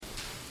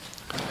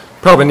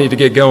Probably need to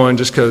get going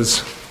just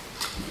because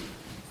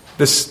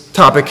this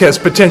topic has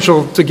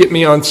potential to get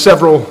me on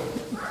several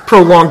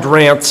prolonged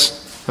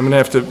rants. I'm going to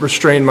have to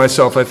restrain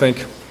myself, I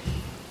think.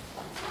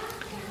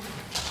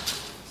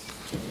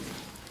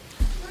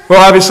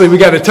 Well, obviously, we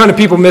got a ton of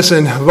people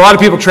missing, a lot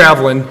of people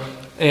traveling,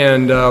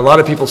 and a lot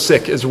of people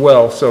sick as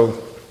well.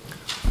 So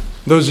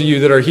those of you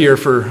that are here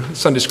for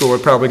Sunday school are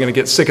probably going to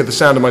get sick of the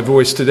sound of my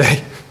voice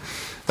today.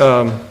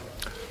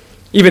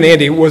 Even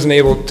Andy wasn't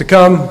able to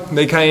come.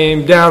 They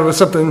came down with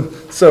something.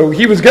 So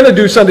he was going to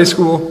do Sunday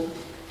school,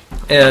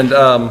 and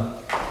I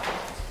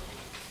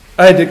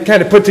had to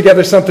kind of put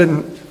together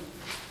something,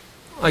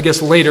 I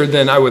guess, later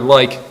than I would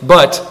like.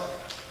 But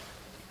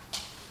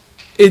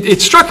it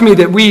struck me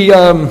that we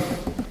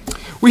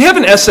have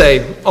an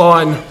essay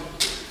on, I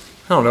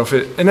don't know if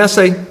an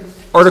essay,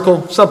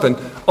 article, something,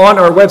 on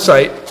our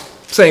website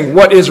saying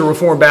what is a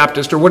Reformed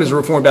Baptist or what is a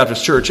Reformed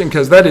Baptist church, and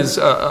because that is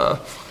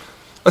a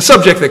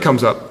subject that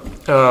comes up.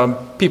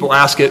 People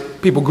ask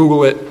it, people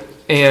Google it,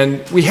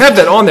 and we have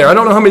that on there. I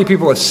don't know how many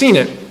people have seen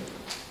it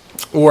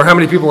or how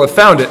many people have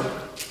found it,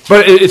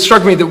 but it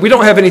struck me that we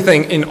don't have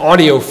anything in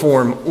audio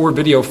form or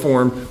video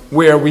form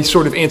where we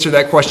sort of answer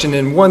that question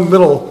in one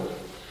little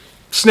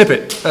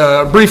snippet,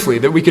 briefly,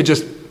 that we could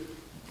just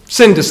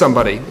send to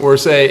somebody, or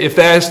say, if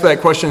they ask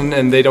that question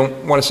and they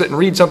don't want to sit and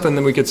read something,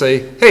 then we could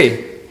say,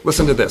 hey,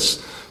 listen to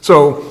this.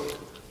 So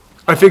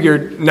I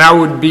figured now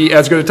would be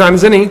as good a time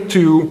as any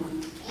to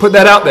put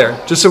that out there,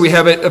 just so we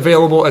have it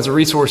available as a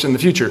resource in the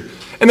future.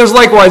 And there's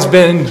likewise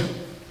been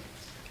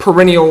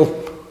perennial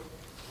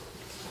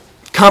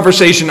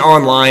conversation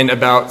online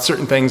about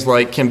certain things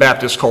like, can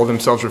Baptists call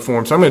themselves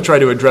Reformed? So I'm going to try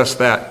to address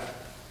that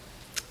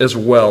as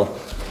well.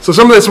 So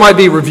some of this might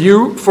be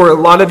review for a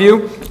lot of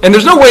you, and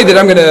there's no way that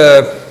I'm going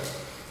to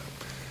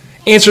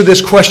answer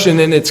this question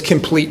in its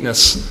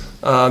completeness.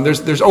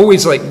 There's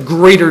always like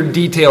greater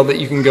detail that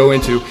you can go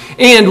into.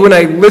 And when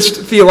I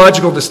list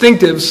theological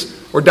distinctives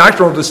or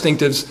doctrinal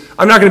distinctives,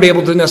 I'm not going to be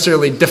able to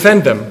necessarily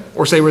defend them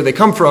or say where they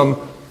come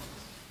from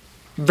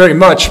very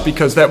much,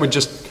 because that would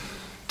just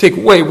take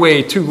way,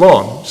 way too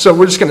long. So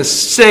we're just going to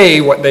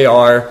say what they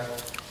are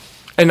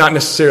and not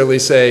necessarily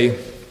say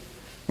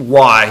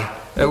why,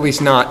 at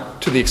least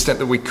not to the extent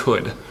that we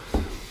could.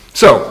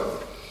 So,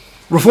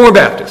 Reformed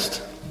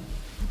Baptist.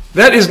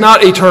 That is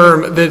not a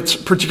term that's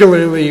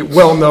particularly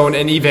well known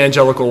in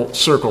evangelical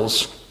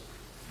circles.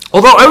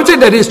 Although I would say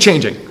that is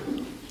changing.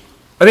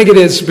 I think it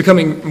is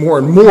becoming more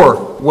and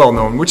more well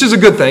known, which is a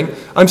good thing.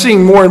 I'm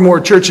seeing more and more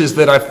churches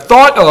that I've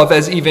thought of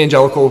as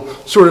evangelical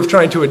sort of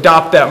trying to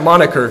adopt that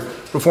moniker,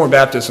 Reformed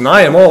Baptist, and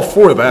I am all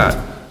for that.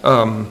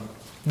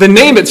 The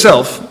name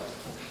itself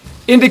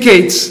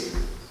indicates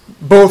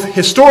both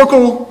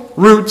historical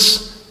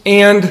roots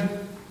and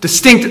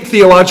distinct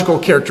theological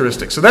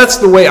characteristics. So that's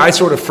the way I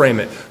sort of frame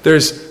it.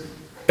 There's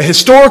a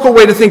historical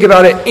way to think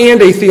about it and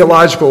a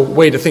theological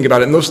way to think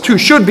about it, and those two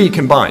should be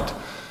combined.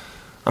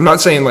 I'm not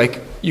saying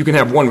like you can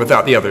have one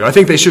without the other. I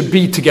think they should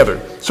be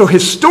together. So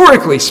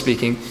historically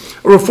speaking,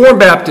 a Reformed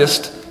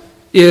Baptist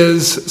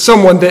is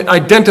someone that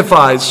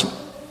identifies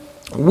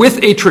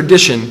with a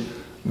tradition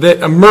that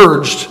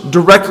emerged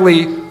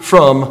directly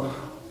from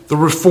the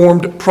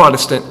Reformed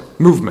Protestant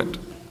movement.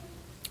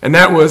 And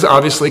that was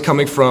obviously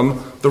coming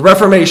from the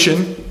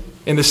Reformation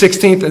in the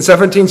 16th and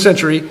 17th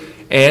century,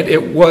 and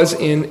it was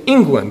in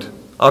England.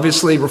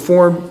 Obviously,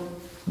 Reform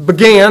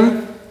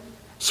began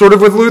sort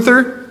of with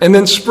Luther and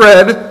then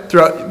spread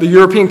throughout the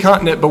European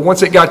continent, but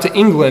once it got to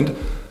England,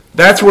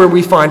 that's where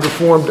we find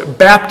Reformed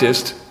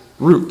Baptist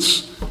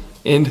roots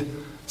in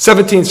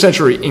 17th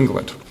century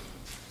England.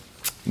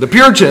 The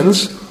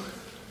Puritans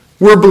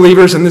were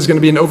believers, and this is going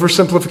to be an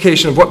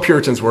oversimplification of what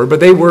Puritans were, but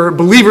they were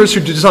believers who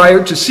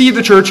desired to see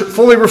the church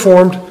fully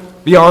reformed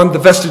beyond the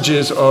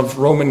vestiges of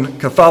Roman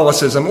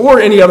Catholicism or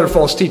any other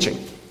false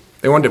teaching.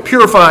 They wanted to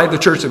purify the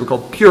church. They were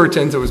called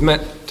Puritans. It was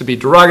meant to be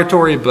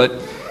derogatory, but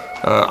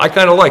I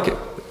kind of like it.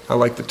 I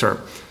like the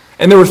term.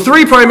 And there were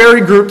three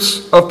primary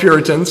groups of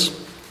Puritans,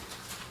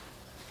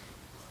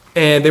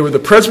 and they were the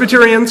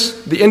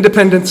Presbyterians, the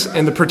Independents,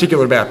 and the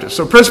Particular Baptists.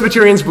 So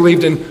Presbyterians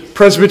believed in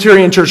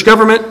Presbyterian church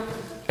government,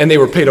 and they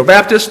were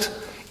Paedo-Baptist.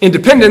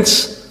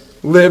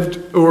 Independents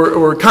lived,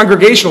 or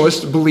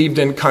Congregationalists believed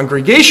in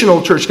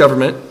congregational church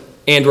government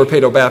and were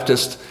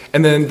Paedo-Baptist.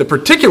 And then the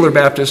Particular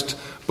Baptist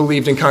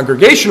believed in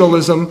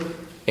Congregationalism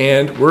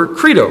and were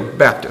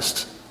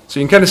Credo-Baptist. So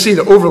you can kind of see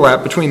the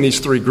overlap between these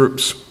three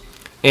groups.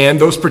 And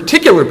those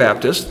Particular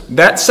Baptists,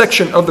 that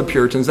section of the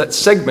Puritans, that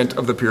segment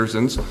of the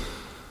Puritans,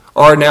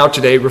 are now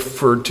today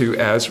referred to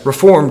as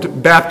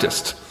Reformed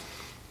Baptist.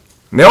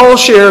 And they all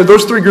share,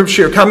 those three groups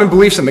share common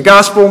beliefs in the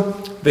gospel.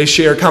 They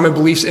share common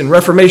beliefs in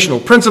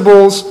reformational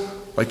principles,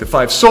 like the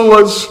five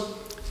solas,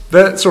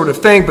 that sort of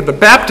thing. But the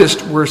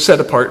Baptists were set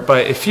apart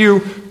by a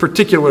few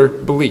particular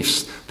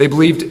beliefs. They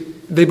believed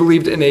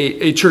in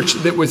a church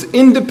that was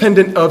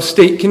independent of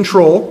state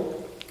control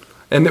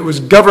and that was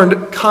governed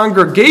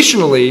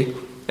congregationally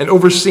and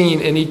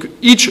overseen in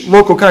each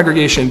local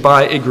congregation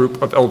by a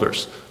group of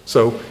elders.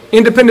 So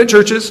independent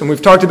churches, and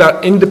we've talked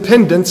about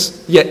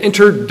independence, yet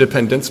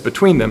interdependence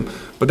between them,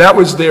 but that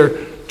was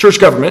their church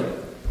government.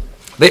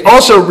 They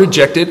also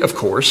rejected, of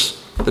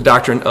course, the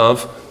doctrine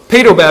of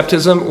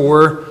paedobaptism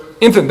or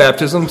infant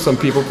baptism. Some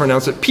people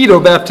pronounce it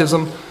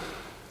pedobaptism.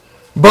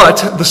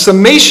 But the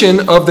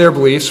summation of their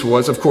beliefs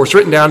was, of course,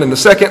 written down in the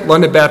Second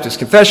London Baptist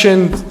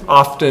Confession,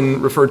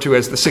 often referred to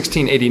as the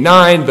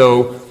 1689,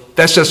 though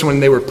that's just when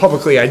they were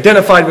publicly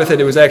identified with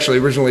it. It was actually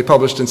originally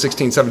published in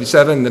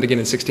 1677, then again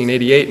in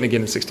 1688, and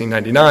again in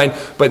 1699.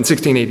 But in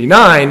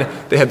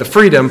 1689, they had the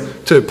freedom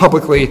to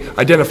publicly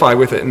identify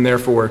with it, and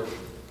therefore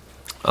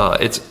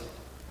it's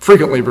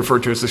frequently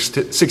referred to as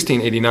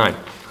 1689.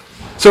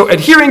 So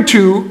adhering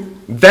to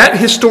that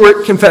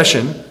historic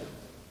confession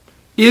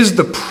is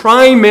the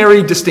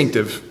primary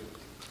distinctive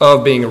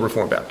of being a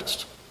Reformed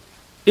Baptist.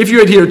 If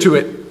you adhere to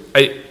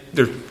it,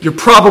 you're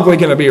probably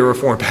going to be a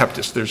Reformed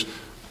Baptist. There's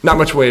not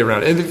much way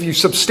around it. And if you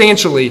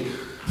substantially,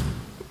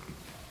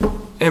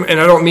 and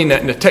I don't mean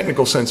that in a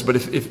technical sense, but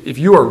if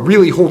you are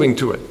really holding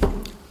to it,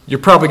 you're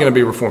probably going to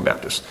be a Reformed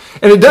Baptist.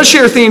 And it does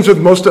share themes with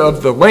most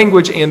of the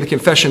language and the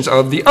confessions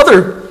of the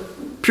other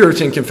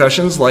Puritan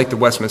confessions, like the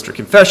Westminster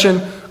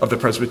Confession of the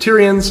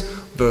Presbyterians,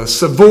 the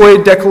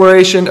Savoy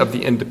Declaration of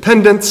the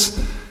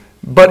Independents,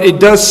 but it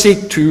does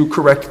seek to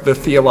correct the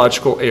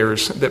theological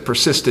errors that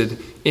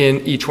persisted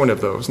in each one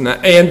of those.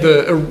 And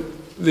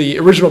the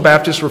original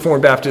Baptist,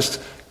 Reformed Baptist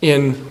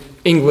in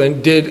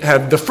England did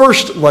have the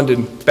first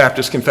London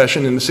Baptist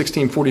Confession in the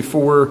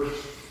 1644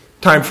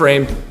 time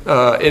frame.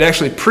 It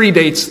actually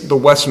predates the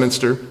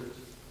Westminster,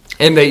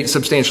 and they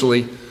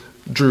substantially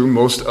drew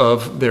most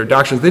of their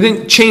doctrines. They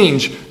didn't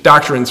change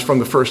doctrines from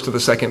the first to the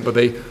second, but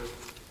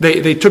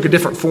they took a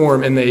different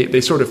form, and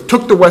they sort of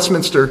took the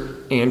Westminster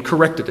and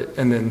corrected it,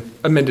 and then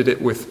amended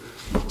it with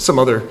some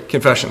other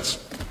confessions.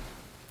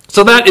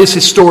 So that is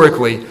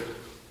historically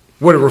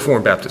what a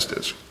Reformed Baptist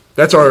is.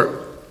 That's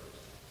our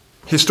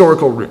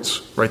historical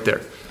roots right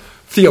there.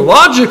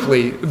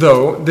 Theologically,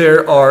 though,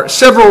 there are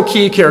several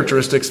key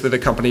characteristics that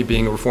accompany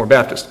being a Reformed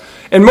Baptist.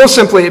 And most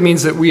simply, it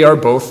means that we are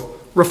both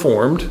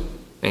Reformed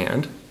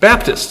and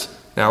Baptist.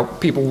 Now,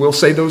 people will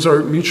say those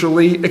are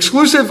mutually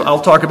exclusive. I'll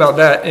talk about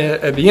that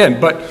at the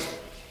end. But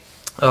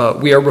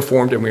we are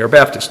Reformed and we are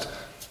Baptist.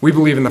 We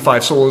believe in the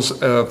five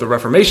solas of the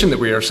Reformation, that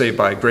we are saved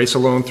by grace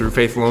alone, through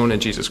faith alone, and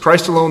Jesus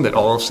Christ alone, that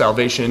all of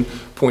salvation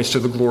points to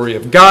the glory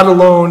of God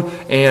alone,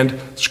 and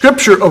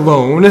Scripture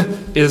alone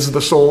is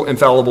the sole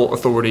infallible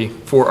authority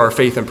for our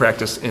faith and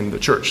practice in the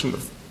church. And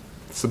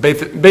it's the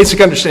basic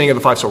understanding of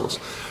the five solas.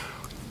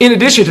 In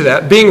addition to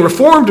that, being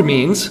Reformed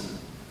means,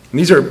 and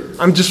these are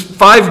just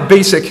five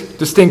basic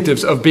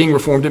distinctives of being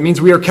Reformed. It means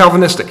we are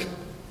Calvinistic.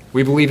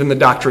 We believe in the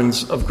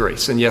doctrines of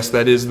grace. And yes,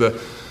 that is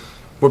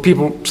what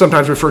people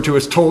sometimes refer to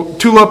as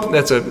tulip.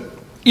 That's an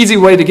easy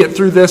way to get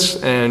through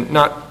this and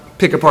not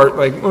pick apart,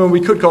 like, well,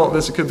 we could call it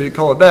this, it could be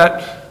call it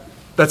that.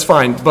 That's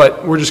fine,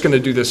 but we're just going to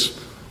do this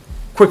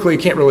quickly.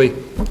 Can't really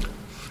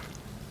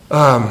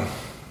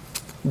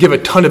give a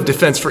ton of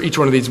defense for each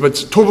one of these, but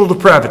total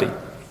depravity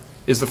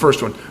is the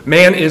first one.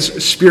 Man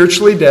is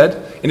spiritually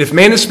dead, and if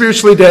man is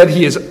spiritually dead,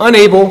 he is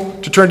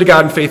unable to turn to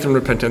God in faith and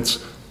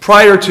repentance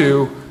prior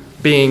to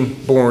being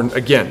born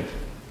again.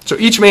 So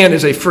each man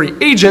is a free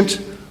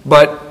agent,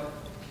 but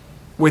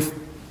with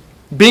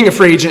being a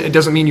free agent, it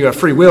doesn't mean you have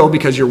free will,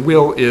 because your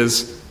will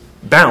is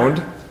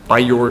bound by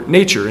your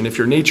nature. And if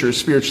your nature is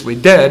spiritually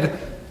dead,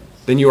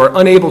 then you are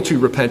unable to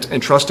repent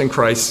and trust in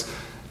Christ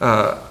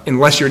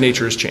unless your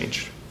nature is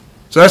changed.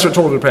 So that's what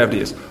total depravity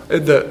is.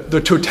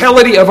 The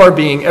totality of our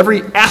being,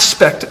 every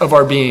aspect of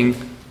our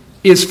being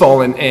is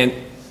fallen and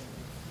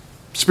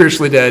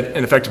spiritually dead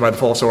and affected by the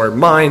fall. So our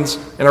minds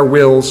and our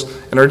wills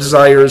and our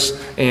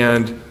desires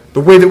and the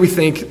way that we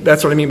think,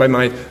 that's what I mean by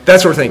mind, that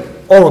sort of thing,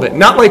 all of it.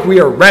 Not like we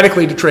are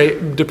radically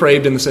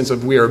depraved in the sense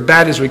of we are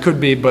bad as we could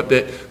be, but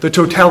that the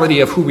totality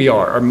of who we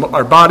are,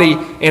 our body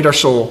and our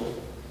soul,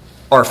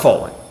 are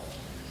fallen.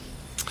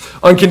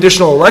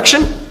 Unconditional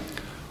election,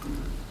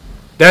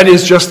 that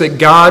is just that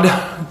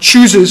God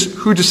chooses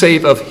who to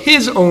save of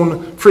his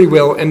own free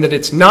will, and that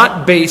it's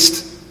not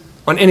based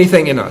on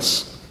anything in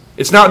us.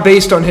 It's not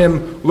based on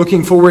him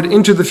looking forward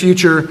into the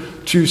future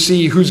to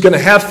see who's going to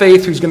have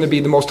faith, who's going to be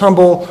the most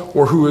humble,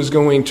 or who is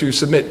going to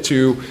submit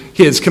to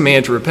his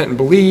command to repent and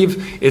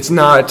believe. It's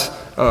not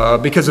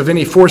because of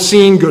any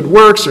foreseen good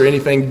works or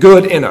anything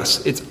good in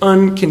us. It's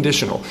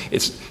unconditional.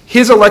 It's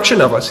his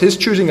election of us, his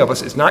choosing of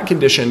us is not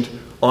conditioned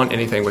on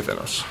anything within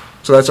us.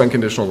 So that's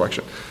unconditional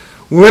election.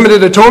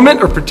 Limited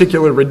atonement or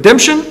particular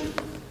redemption.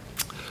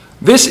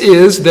 This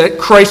is that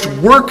Christ's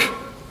work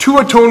to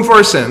atone for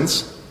our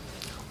sins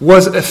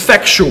was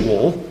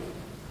effectual,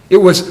 it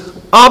was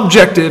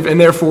objective, and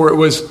therefore it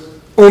was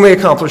only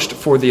accomplished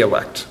for the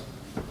elect.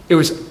 It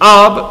was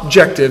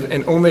objective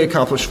and only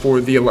accomplished for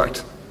the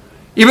elect.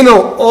 Even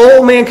though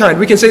all mankind,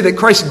 we can say that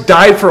Christ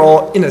died for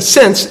all in a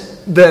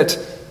sense that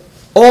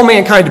all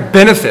mankind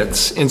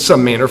benefits in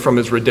some manner from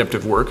his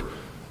redemptive work,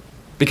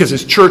 because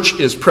his church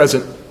is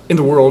present in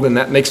the world and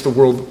that makes the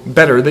world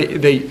better.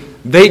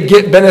 They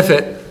get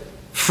benefit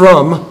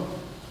from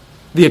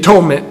the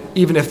atonement,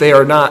 even if they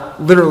are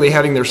not literally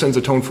having their sins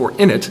atoned for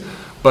in it.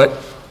 But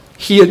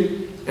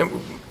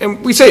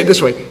and we say it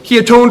this way, he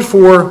atoned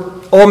for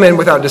all men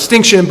without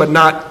distinction, but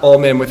not all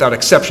men without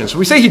exception. So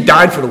we say he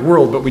died for the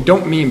world, but we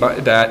don't mean by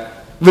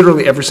that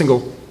literally every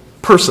single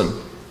person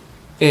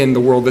in the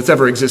world that's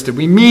ever existed.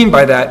 We mean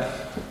by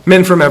that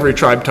men from every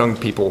tribe, tongue,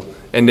 people,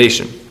 and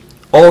nation.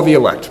 All the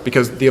elect,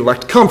 because the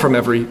elect come from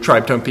every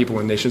tribe, tongue, people,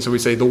 and nation. So we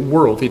say the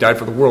world, he died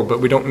for the world, but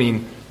we don't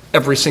mean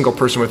every single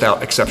person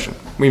without exception.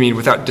 We mean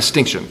without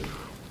distinction.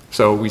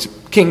 So we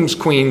kings,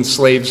 queens,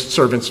 slaves,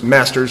 servants,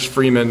 masters,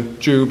 freemen,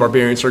 Jew,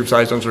 barbarian,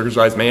 circumcised,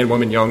 uncircumcised, man,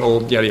 woman, young,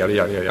 old, yada, yada,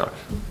 yada, yada, yada.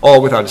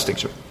 All without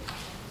distinction.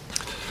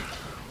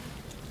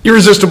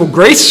 Irresistible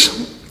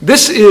grace.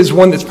 This is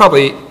one that's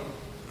probably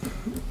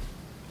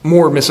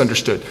more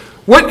misunderstood.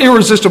 What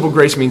irresistible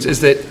grace means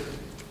is that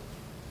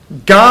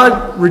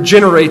God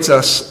regenerates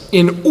us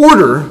in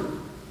order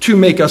to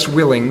make us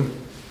willing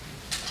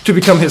to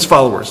become his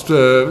followers,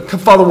 the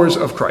followers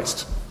of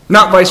Christ,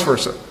 not vice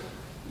versa.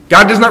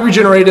 God does not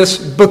regenerate us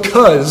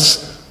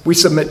because we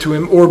submit to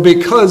him, or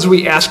because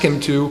we ask him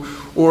to,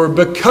 or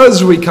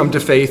because we come to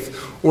faith,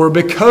 or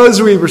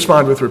because we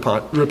respond with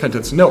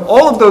repentance. No,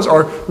 all of those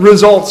are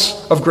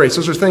results of grace.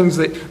 Those are things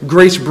that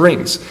grace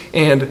brings.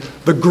 And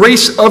the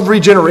grace of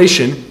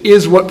regeneration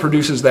is what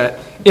produces that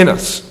in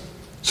us.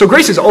 So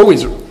grace is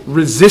always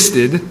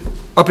resisted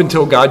up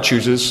until God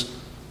chooses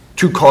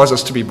to cause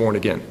us to be born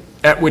again.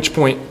 At which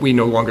point we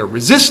no longer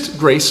resist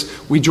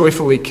grace, we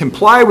joyfully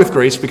comply with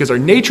grace because our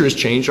nature has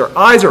changed, our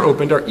eyes are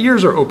opened, our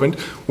ears are opened.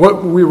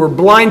 What we were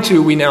blind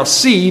to, we now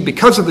see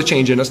because of the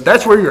change in us.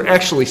 That's where you're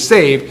actually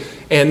saved,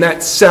 and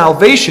that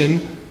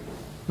salvation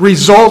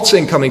results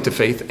in coming to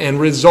faith, and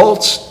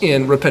results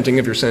in repenting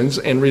of your sins,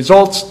 and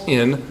results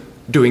in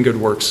doing good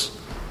works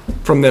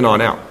from then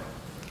on out.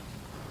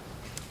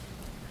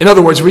 In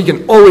other words, we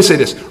can always say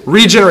this: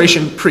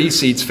 regeneration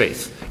precedes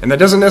faith. And that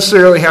doesn't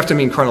necessarily have to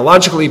mean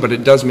chronologically, but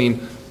it does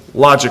mean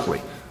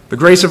logically. The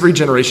grace of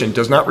regeneration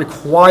does not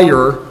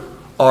require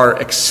our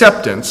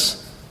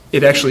acceptance.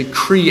 It actually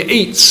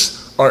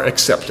creates our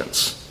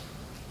acceptance.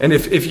 And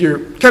if you're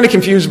kind of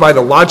confused by the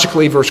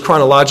logically versus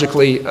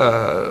chronologically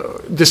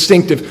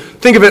distinctive,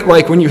 think of it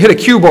like when you hit a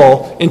cue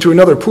ball into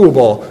another pool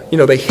ball. You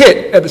know, they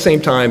hit at the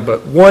same time,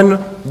 but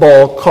one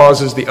ball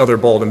causes the other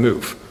ball to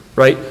move,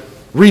 right?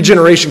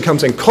 Regeneration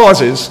comes and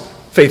causes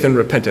faith and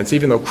repentance,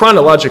 even though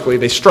chronologically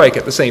they strike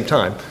at the same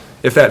time,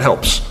 if that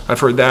helps. I've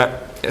heard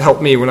that. It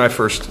helped me when I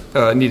first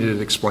needed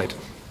it explained.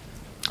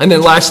 And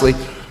then lastly,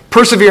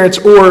 perseverance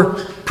or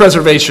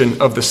preservation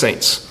of the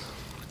saints.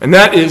 And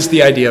that is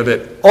the idea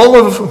that all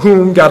of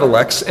whom God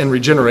elects and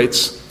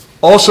regenerates,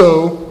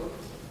 also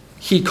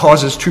he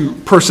causes to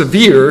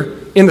persevere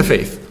in the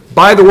faith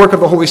by the work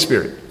of the Holy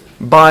Spirit,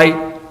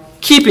 by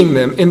keeping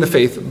them in the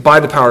faith by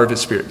the power of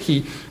his Spirit.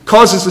 He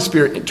causes the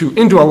Spirit to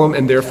indwell them,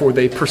 and therefore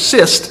they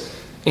persist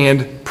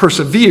and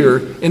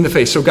persevere in the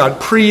faith. So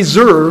God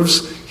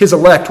preserves his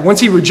elect.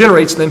 Once he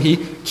regenerates them, he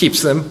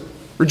keeps them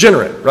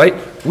regenerate, right?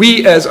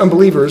 We as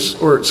believers,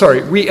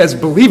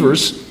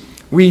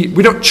 we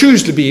don't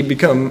choose to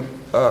become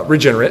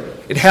regenerate.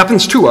 It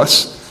happens to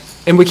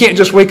us, and we can't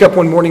just wake up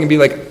one morning and be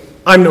like,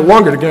 I'm no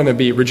longer going to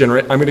be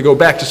regenerate. I'm going to go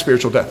back to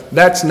spiritual death.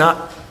 That's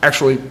not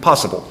actually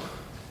possible.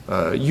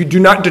 You do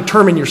not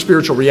determine your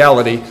spiritual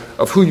reality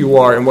of who you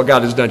are and what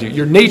God has done to you.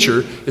 Your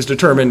nature is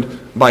determined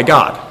by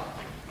God,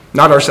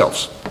 not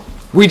ourselves.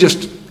 We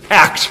just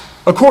act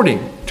according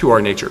to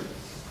our nature.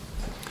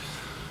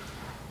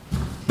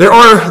 There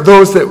are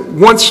those that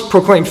once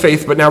proclaimed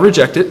faith but now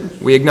reject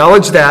it. We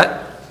acknowledge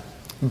that,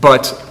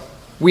 but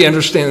we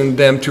understand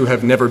them to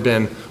have never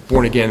been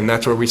born again, and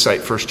that's where we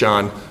cite 1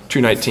 John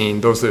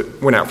 2:19. Those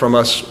that went out from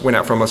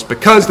us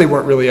because they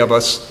weren't really of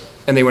us,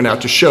 and they went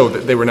out to show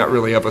that they were not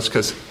really of us,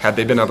 because had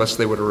they been of us,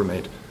 they would have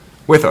remained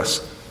with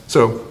us.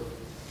 So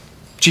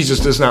Jesus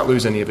does not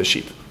lose any of his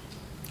sheep.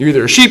 You're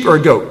either a sheep or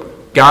a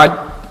goat.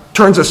 God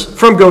turns us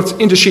from goats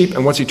into sheep,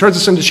 and once he turns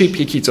us into sheep,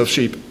 he keeps us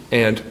sheep,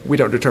 and we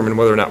don't determine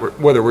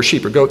whether we're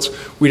sheep or goats.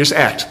 We just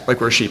act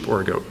like we're a sheep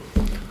or a goat.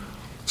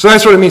 So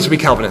that's what it means to be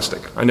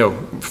Calvinistic. I know,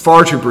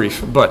 far too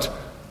brief, but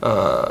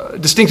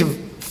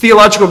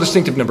theological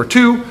distinctive number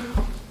 2,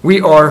 we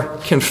are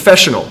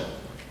confessional.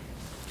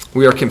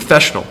 We are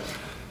confessional.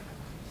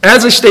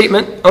 As a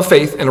statement of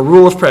faith and a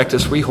rule of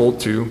practice, we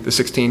hold to the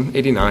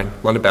 1689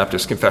 London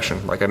Baptist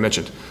Confession, like I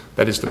mentioned.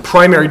 That is the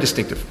primary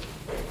distinctive.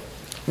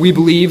 We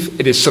believe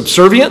it is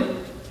subservient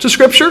to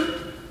Scripture.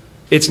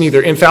 It's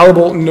neither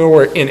infallible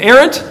nor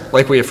inerrant,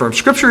 like we affirm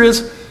Scripture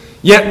is,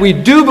 yet we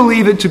do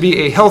believe it to be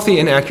a healthy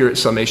and accurate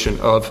summation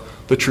of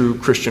the true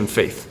Christian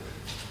faith.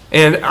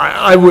 And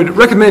I would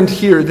recommend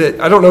here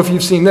that, I don't know if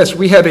you've seen this,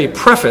 we have a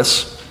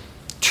preface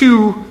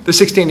to the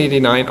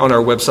 1689 on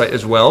our website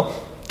as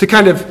well, to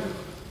kind of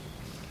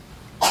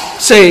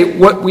say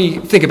what we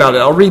think about it.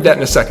 I'll read that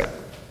in a second.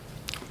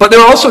 But there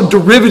are also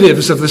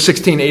derivatives of the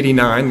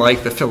 1689,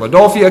 like the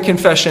Philadelphia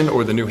Confession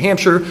or the New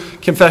Hampshire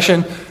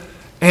Confession.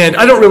 And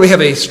I don't really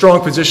have a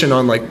strong position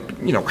on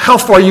how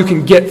far you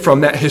can get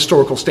from that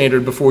historical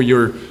standard before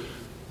you're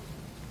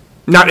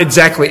not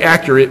exactly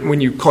accurate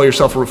when you call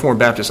yourself a Reformed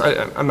Baptist.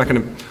 I'm not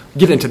going to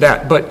get into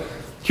that, but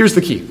here's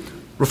the key.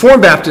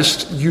 Reformed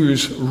Baptists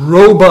use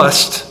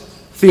robust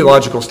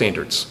theological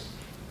standards.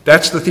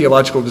 That's the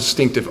theological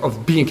distinctive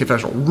of being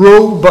confessional.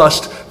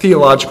 Robust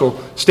theological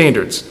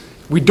standards.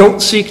 We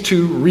don't seek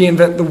to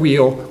reinvent the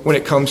wheel when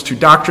it comes to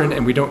doctrine,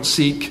 and we don't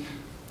seek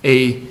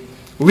a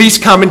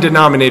least common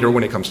denominator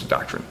when it comes to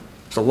doctrine.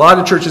 There's a lot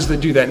of churches that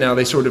do that now.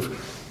 They sort of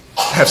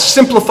have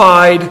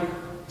simplified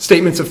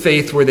statements of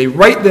faith where they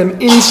write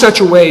them in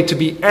such a way to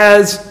be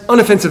as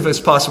unoffensive as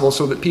possible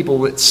so that people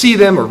that see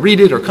them or read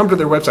it or come to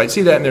their website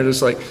see that and they're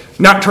just like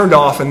not turned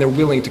off and they're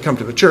willing to come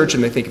to the church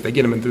and they think if they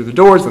get them in through the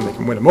doors then they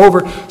can win them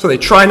over. So they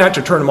try not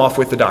to turn them off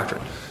with the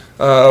doctrine.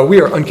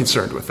 We are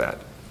unconcerned with that.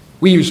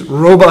 We use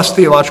robust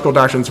theological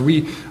doctrines.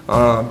 We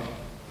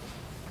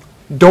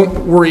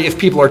don't worry if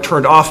people are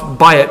turned off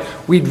by it.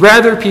 We'd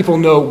rather people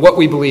know what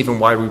we believe and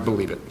why we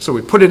believe it. So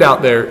we put it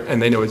out there,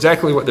 and they know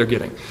exactly what they're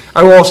getting.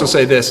 I will also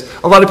say this.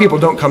 A lot of people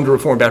don't come to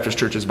Reformed Baptist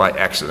churches by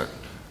accident.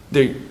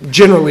 They,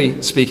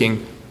 generally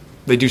speaking,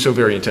 they do so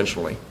very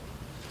intentionally.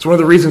 It's one of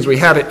the reasons we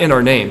have it in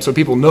our name, so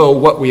people know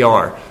what we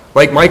are.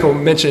 Like Michael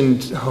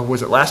mentioned,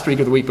 was it last week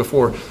or the week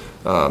before,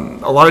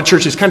 a lot of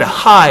churches kind of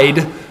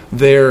hide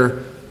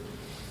their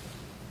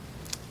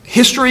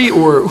history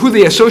or who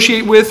they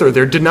associate with or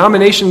their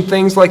denomination,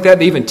 things like that.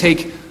 They even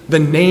take the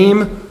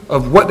name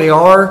of what they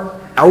are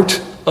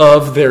out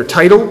of their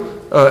title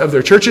of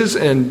their churches,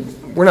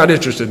 and we're not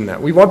interested in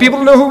that. We want people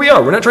to know who we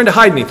are. We're not trying to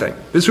hide anything.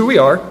 This is who we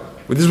are.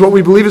 This is what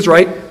we believe is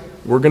right.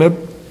 We're going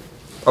to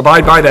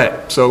abide by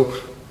that. So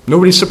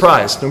nobody's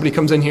surprised. Nobody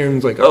comes in here and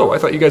is like, oh, I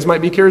thought you guys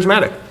might be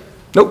charismatic.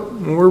 Nope,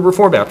 we're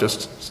Reformed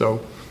Baptists. So,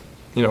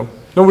 no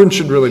one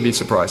should really be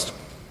surprised.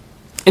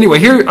 Anyway,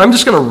 here I'm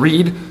just going to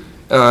read.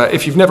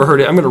 If you've never heard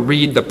it, I'm going to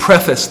read the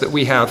preface that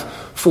we have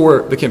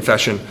for the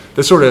confession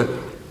that sort of,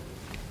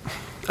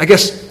 I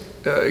guess,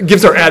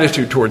 gives our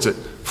attitude towards it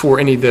for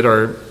any that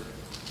are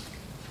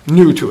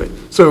new to it.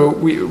 So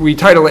we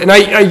title it, and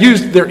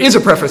there is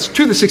a preface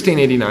to the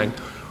 1689,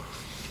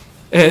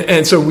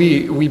 and so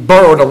we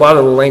borrowed a lot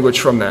of the language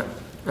from that,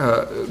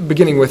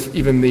 beginning with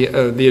even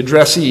the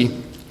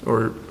addressee,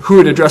 or who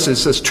it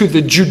addresses, says, to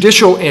the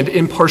judicial and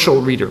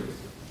impartial reader.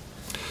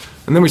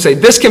 And then we say,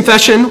 this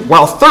confession,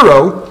 while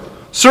thorough,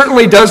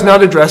 certainly does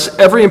not address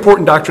every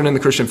important doctrine in the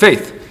Christian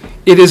faith.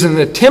 It is an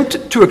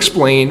attempt to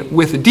explain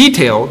with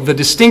detail the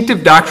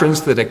distinctive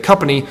doctrines that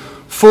accompany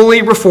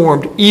fully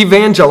reformed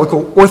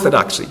evangelical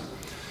orthodoxy.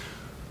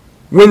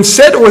 When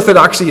said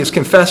orthodoxy is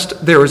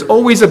confessed, there is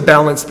always a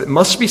balance that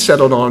must be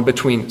settled on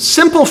between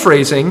simple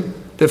phrasing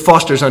that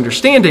fosters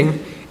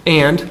understanding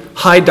and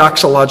high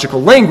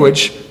doxological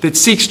language that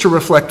seeks to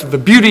reflect the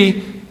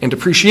beauty and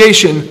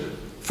appreciation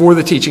for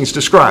the teachings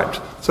described.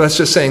 So that's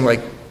just saying,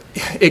 like,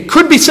 it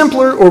could be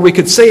simpler, or we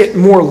could say it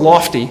more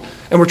lofty,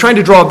 and we're trying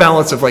to draw a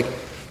balance of, like,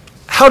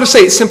 how to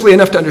say it simply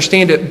enough to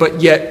understand it,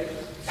 but yet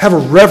have a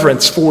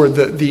reverence for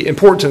the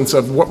importance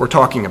of what we're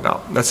talking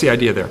about. That's the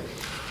idea there.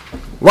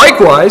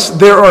 Likewise,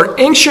 there are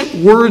ancient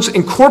words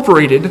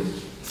incorporated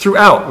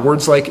throughout,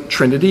 words like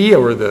Trinity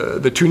or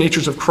the two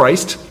natures of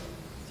Christ,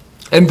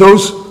 and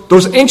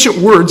those ancient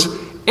words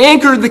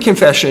anchored the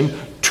confession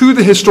to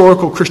the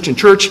historical Christian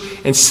church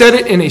and set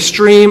it in a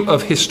stream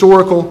of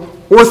historical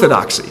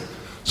orthodoxy.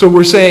 So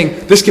we're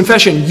saying this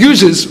confession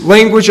uses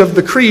language of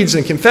the creeds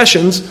and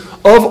confessions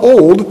of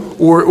old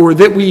or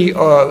that we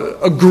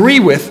agree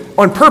with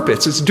on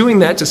purpose. It's doing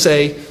that to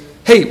say,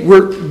 hey,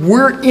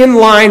 we're in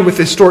line with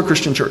the historic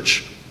Christian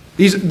church.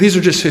 These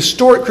are just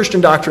historic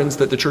Christian doctrines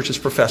that the church has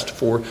professed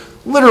for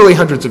literally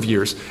hundreds of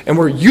years. And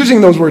we're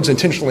using those words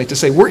intentionally to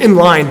say we're in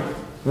line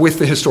with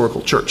the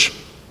historical church.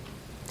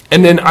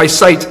 And then I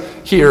cite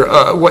here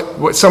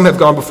what some have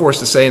gone before us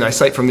to say, and I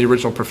cite from the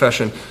original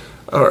profession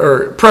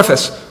or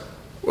preface.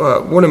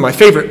 One of my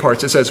favorite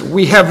parts, it says,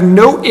 we have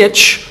no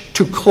itch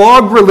to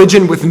clog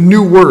religion with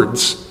new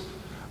words,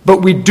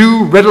 but we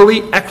do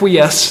readily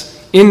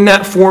acquiesce in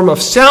that form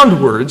of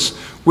sound words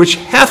which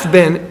hath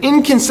been,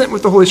 in consent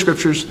with the Holy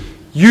Scriptures,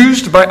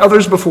 used by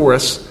others before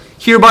us,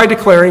 hereby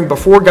declaring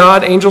before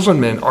God, angels, and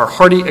men our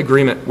hearty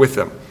agreement with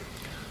them.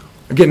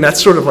 Again,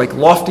 that's sort of like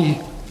lofty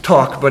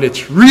talk, but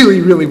it's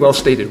really, really well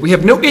stated. We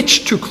have no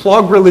itch to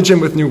clog religion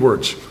with new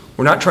words.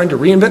 We're not trying to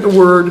reinvent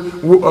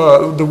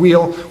the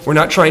wheel. We're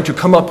not trying to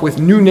come up with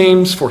new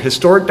names for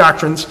historic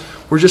doctrines.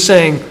 We're just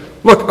saying,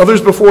 look,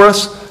 others before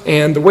us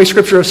and the way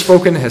Scripture has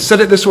spoken has said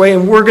it this way,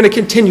 and we're going to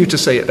continue to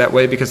say it that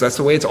way because that's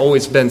the way it's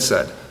always been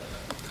said.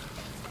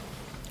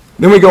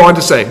 Then we go on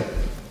to say,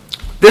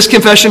 this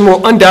confession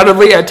will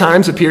undoubtedly at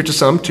times appear to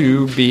some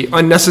to be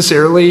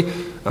unnecessarily,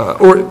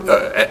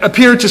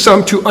 appear to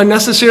some to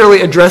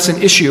unnecessarily address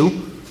an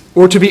issue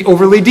or to be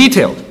overly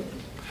detailed.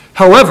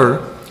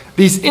 However,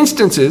 these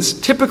instances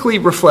typically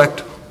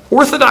reflect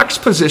orthodox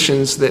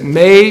positions that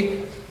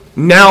may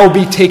now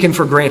be taken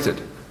for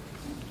granted.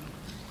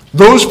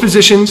 Those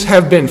positions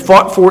have been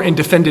fought for and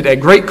defended at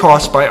great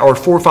cost by our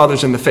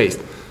forefathers in the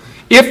faith.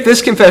 If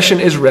this confession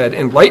is read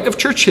in light of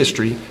church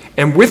history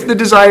and with the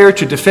desire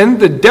to defend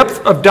the depth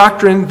of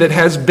doctrine that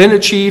has been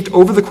achieved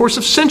over the course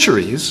of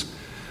centuries,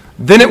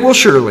 then it will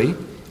surely,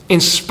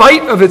 in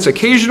spite of its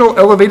occasional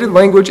elevated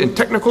language and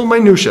technical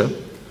minutia,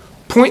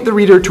 point the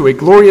reader to a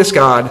glorious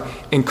God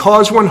and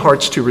cause one's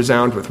hearts to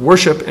resound with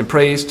worship and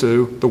praise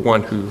to the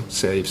one who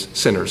saves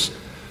sinners.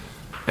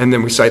 And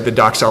then we cite the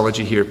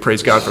doxology here: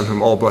 praise God from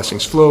whom all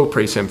blessings flow,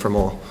 praise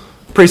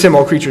him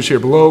all creatures here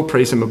below,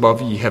 praise him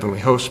above ye heavenly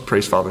hosts,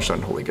 praise Father, Son,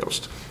 and Holy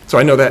Ghost. So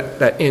I know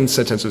that end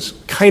sentence is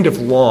kind of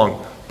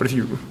long, but if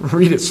you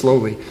read it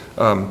slowly,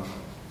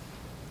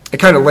 it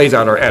kind of lays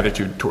out our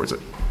attitude towards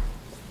it.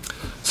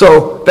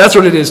 So that's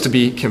what it is to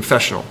be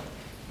confessional.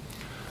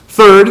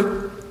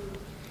 Third,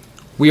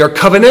 we are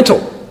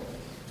covenantal.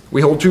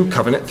 We hold to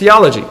covenant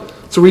theology.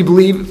 So we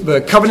believe the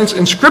covenants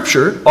in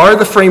Scripture are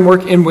the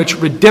framework in which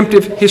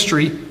redemptive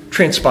history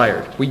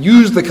transpired. We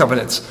use the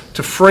covenants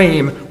to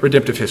frame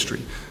redemptive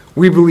history.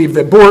 We believe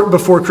that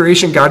before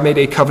creation, God made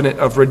a covenant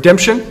of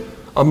redemption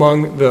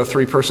among the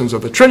three persons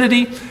of the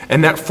Trinity,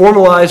 and that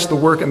formalized the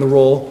work and the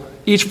role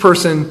each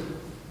person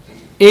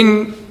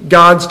in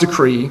God's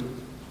decree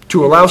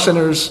to allow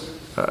sinners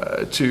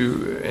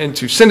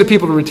to send a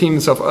people to redeem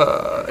themselves.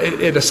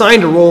 It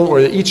assigned a role, or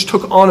each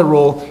took on a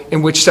role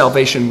in which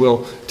salvation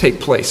will take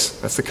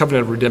place. That's the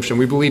covenant of redemption.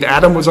 We believe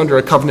Adam was under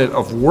a covenant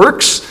of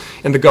works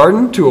in the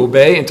garden to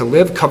obey and to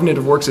live. Covenant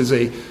of works is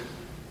a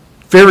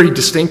very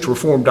distinct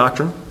Reformed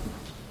doctrine.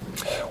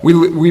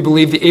 We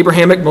believe the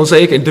Abrahamic,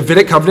 Mosaic, and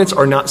Davidic covenants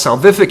are not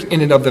salvific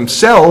in and of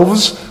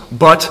themselves,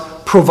 but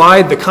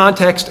provide the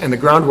context and the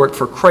groundwork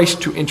for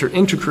Christ to enter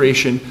into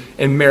creation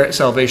and merit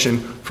salvation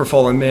for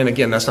fallen man.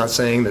 Again, that's not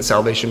saying that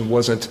salvation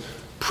wasn't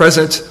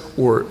present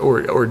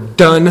or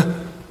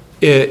done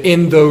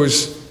in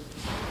those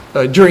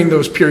during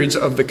those periods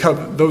of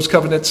those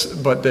covenants,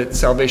 but that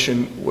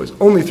salvation was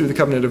only through the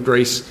covenant of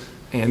grace,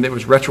 and it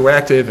was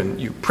retroactive, and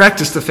you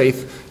practice the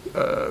faith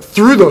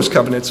through those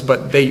covenants,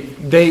 but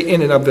they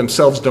in and of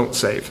themselves don't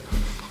save.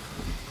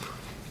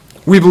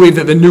 We believe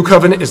that the new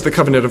covenant is the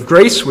covenant of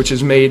grace, which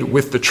is made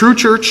with the true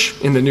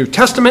church in the New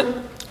Testament.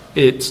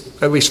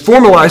 It's at least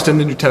formalized in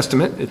the New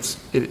Testament.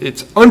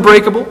 It's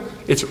unbreakable.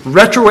 It's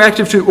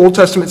retroactive to Old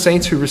Testament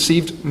saints who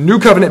received new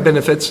covenant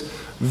benefits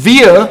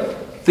via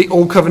the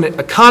Old Covenant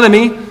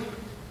economy.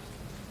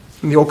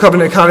 And the Old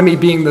Covenant economy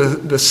being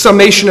the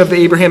summation of the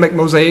Abrahamic,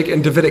 Mosaic,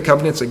 and Davidic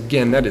covenants.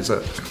 Again,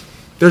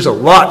 there's a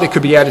lot that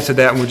could be added to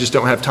that, and we just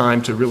don't have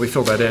time to really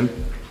fill that in.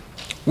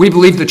 We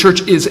believe the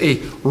church is a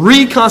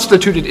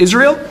reconstituted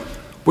Israel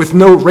with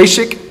no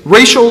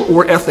racial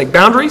or ethnic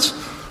boundaries.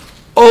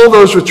 All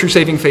those with true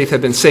saving faith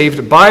have been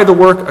saved by the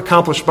work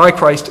accomplished by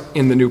Christ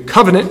in the new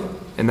covenant,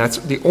 and that's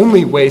the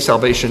only way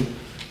salvation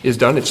is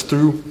done. It's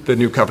through the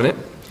new covenant.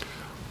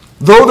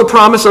 Though the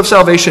promise of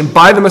salvation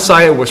by the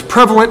Messiah was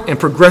prevalent and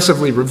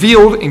progressively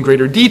revealed in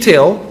greater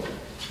detail,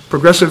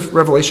 progressive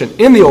revelation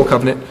in the Old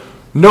Covenant,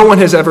 no one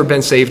has ever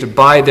been saved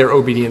by their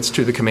obedience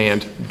to the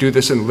command, do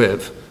this and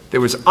live, that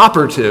was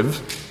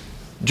operative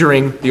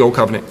during the Old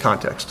Covenant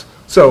context.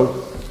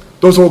 So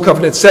those Old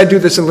Covenants said, do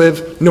this and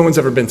live. No one's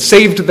ever been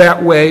saved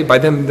that way by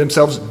them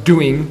themselves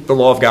doing the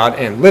law of God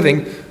and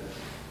living.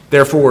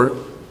 Therefore,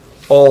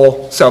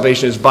 all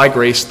salvation is by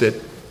grace that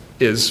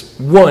is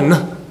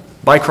won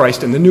by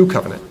Christ in the new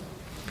covenant.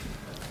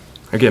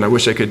 Again, I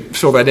wish I could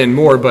fill that in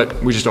more,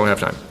 but we just don't have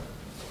time.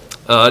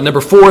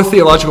 Number 4,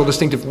 theological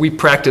distinctive, we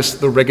practice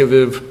the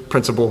regulative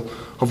principle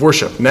of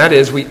worship. And that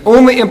is, we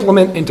only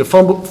implement into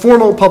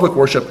formal public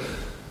worship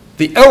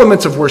the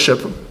elements of worship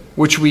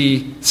which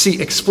we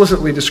see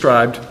explicitly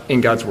described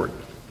in God's Word.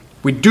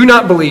 We do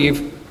not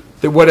believe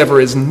that whatever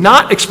is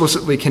not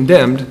explicitly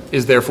condemned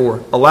is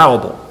therefore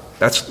allowable.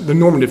 That's the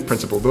normative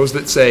principle. Those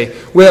that say,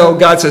 well,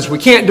 God says we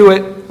can't do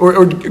it,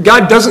 or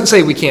God doesn't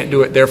say we can't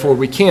do it, therefore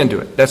we can do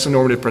it. That's the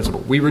normative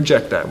principle. We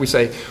reject that. We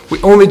say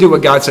we only do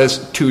what God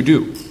says to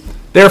do.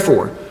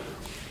 Therefore,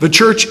 the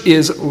church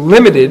is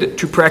limited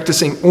to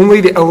practicing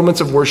only the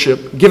elements of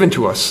worship given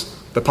to us: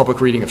 the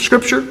public reading of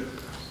Scripture,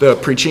 the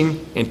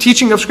preaching and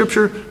teaching of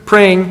Scripture,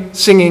 praying,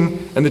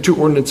 singing, and the 2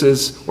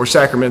 ordinances or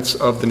sacraments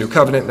of the New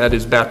Covenant, that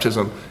is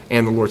baptism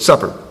and the Lord's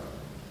Supper.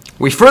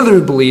 We further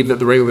believe that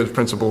the regulative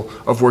principle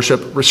of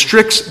worship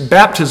restricts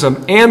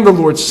baptism and the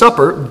Lord's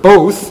Supper,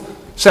 both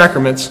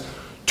sacraments,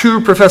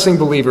 to professing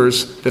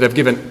believers that have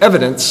given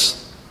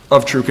evidence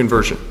of true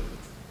conversion.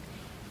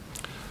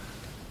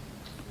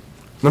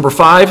 Number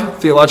 5,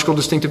 theological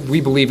distinctive, we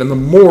believe in the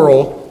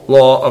moral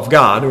law of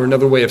God, or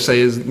another way of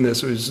saying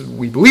this is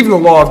we believe in the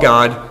law of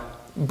God,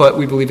 but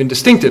we believe in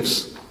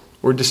distinctives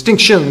or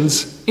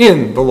distinctions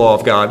in the law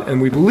of God,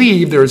 and we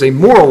believe there is a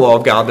moral law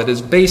of God that is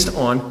based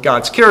on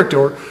God's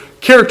character,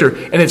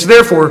 and it's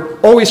therefore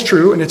always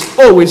true and it's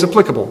always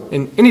applicable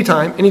in any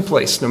time, any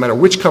place, no matter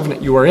which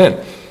covenant you are in.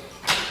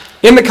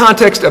 In the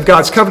context of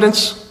God's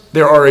covenants,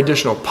 there are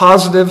additional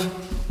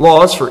positive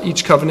laws for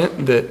each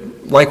covenant that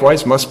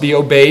likewise must be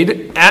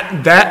obeyed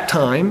at that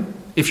time.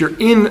 If you're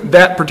in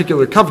that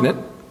particular covenant,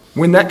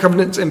 when that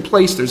covenant's in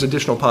place, there's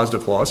additional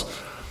positive laws.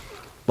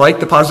 Like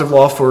the positive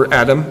law for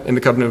Adam in the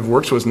covenant of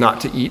works was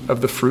not to eat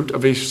of the fruit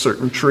of a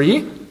certain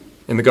tree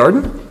in the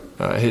garden.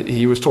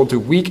 He was told to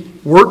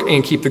work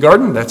and keep the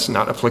garden. That's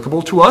not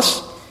applicable to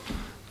us.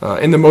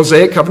 In the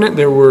Mosaic covenant,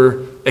 there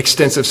were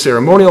extensive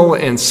ceremonial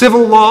and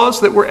civil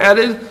laws that were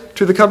added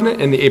to the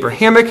covenant. In the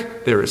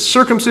Abrahamic, there is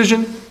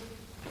circumcision.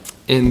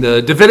 In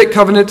the Davidic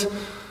covenant,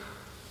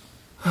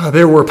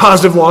 there were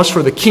positive laws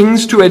for the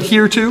kings to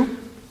adhere to.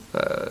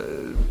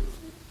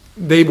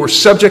 They were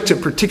subject to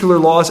particular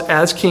laws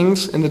as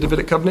kings in the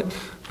Davidic covenant.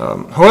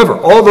 However,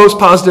 all those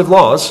positive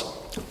laws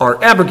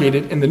are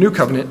abrogated in the new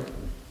covenant,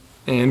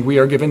 and we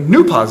are given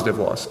new positive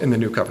laws in the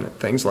new covenant.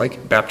 Things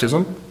like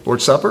baptism,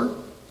 Lord's Supper,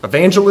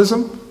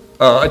 evangelism,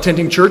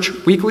 attending church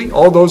weekly.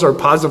 All those are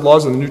positive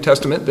laws in the New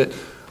Testament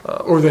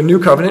or the new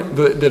covenant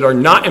that are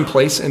not in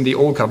place in the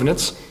old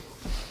covenants.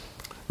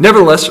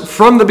 Nevertheless,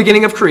 from the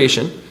beginning of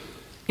creation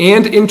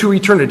and into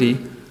eternity,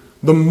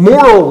 the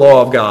moral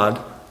law of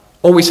God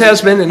always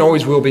has been and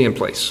always will be in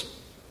place.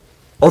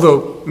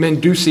 Although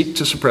men do seek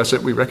to suppress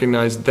it, we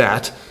recognize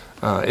that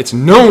it's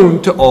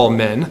known to all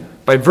men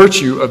by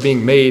virtue of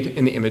being made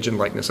in the image and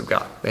likeness of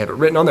God. They have it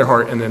written on their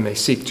heart, and then they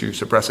seek to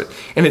suppress it.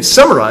 And it's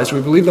summarized,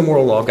 we believe the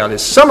moral law of God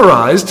is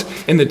summarized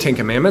in the Ten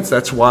Commandments.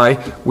 That's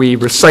why we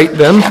recite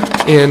them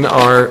in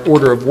our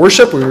order of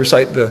worship. We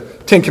recite the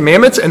Ten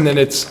Commandments, and then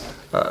it's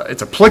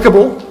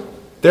applicable.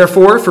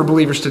 Therefore, for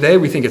believers today,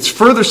 we think it's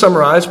further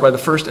summarized by the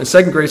first and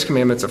second grace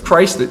commandments of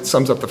Christ that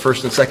sums up the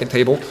first and second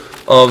table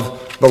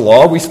of the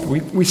law. We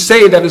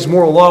say that is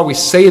moral law. We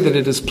say that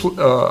it is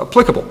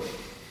applicable.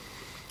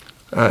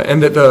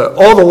 And that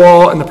all the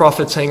law and the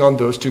prophets hang on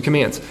those two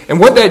commands. And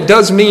what that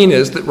does mean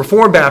is that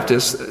Reformed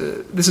Baptists,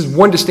 this is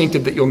one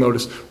distinctive that you'll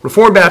notice,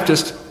 Reformed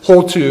Baptists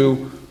hold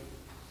to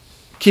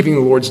keeping the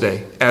Lord's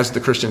Day as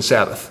the Christian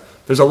Sabbath.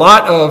 There's a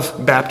lot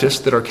of Baptists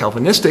that are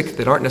Calvinistic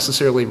that aren't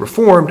necessarily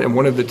Reformed, and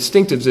one of the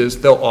distinctives is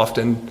they'll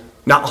often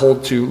not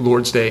hold to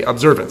Lord's Day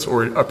observance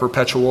or a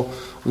perpetual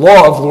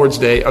law of Lord's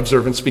Day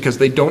observance because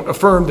they don't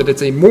affirm that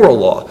it's a moral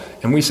law.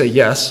 And we say,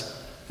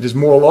 yes, it is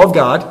moral law of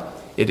God.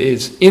 It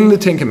is in the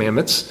Ten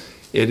Commandments.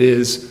 It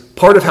is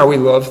part of how we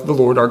love the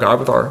Lord our God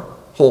with our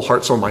whole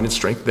heart, soul, mind, and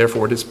strength.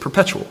 Therefore, it is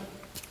perpetual.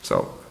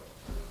 So,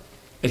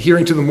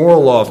 adhering to the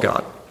moral law of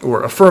God,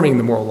 or affirming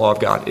the moral law of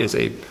God, is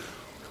a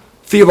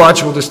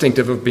theological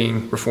distinctive of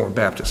being Reformed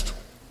Baptist.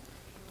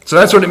 So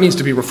that's what it means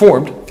to be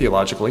Reformed,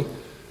 theologically.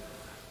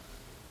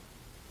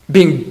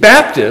 Being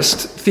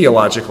Baptist,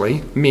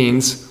 theologically,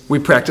 means we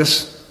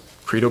practice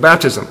credo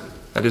baptism.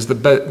 That is the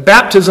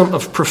baptism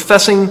of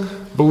professing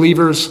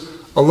believers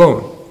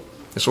alone.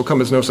 This will come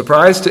as no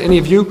surprise to any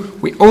of you.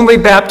 We only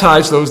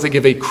baptize those that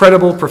give a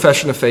credible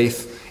profession of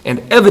faith and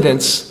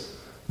evidence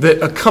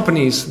that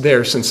accompanies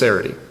their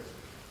sincerity.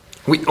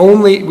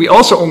 We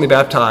also only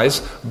baptize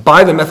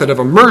by the method of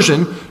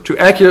immersion to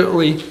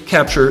accurately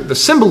capture the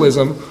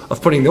symbolism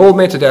of putting the old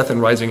man to death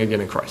and rising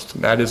again in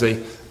Christ. That is a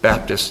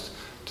Baptist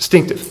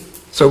distinctive.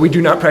 So we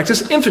do not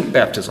practice infant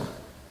baptism.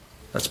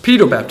 That's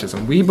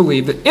pedobaptism. We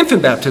believe that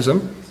infant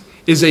baptism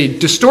is a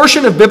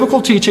distortion of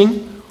biblical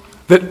teaching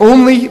that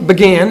only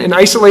began in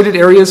isolated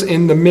areas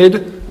in the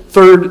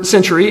mid-3rd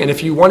century. And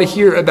if you want to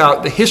hear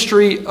about the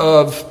history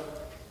of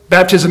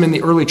baptism in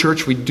the early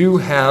church, we do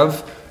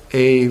have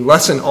a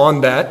lesson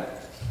on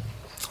that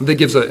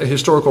gives a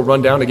historical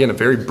rundown. Again, a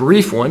very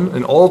brief one,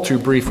 an all too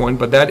brief one,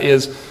 but that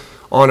is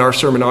on our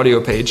sermon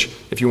audio page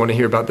if you want to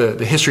hear about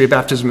the history of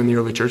baptism in the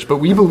early church. But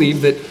we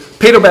believe that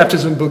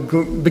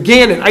pedobaptism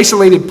began in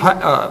isolated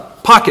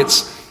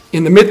pockets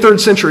in the mid-3rd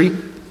century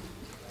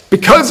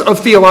because of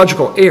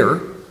theological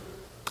error,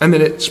 and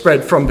then it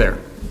spread from there.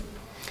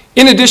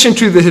 In addition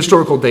to the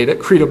historical data,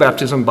 credo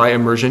baptism by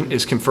immersion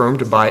is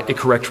confirmed by a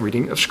correct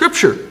reading of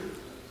Scripture.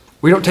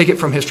 We don't take it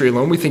from history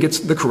alone. We think it's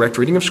the correct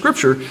reading of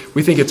Scripture.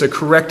 We think it's a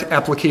correct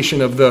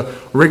application of the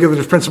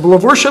regulative principle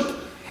of worship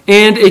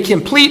and a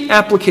complete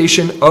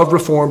application of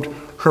Reformed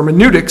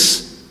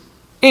hermeneutics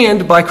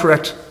and by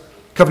correct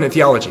covenant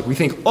theology. We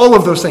think all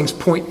of those things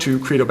point to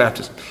credo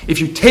baptism. If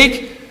you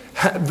take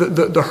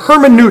the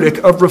hermeneutic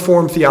of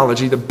Reformed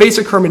theology, the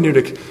basic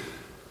hermeneutic,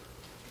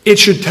 it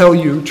should tell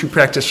you to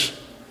practice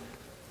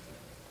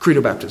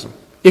credo baptism.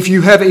 If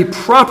you have a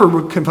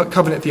proper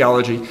covenant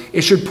theology,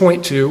 it should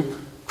point to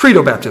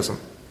credo baptism,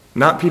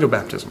 not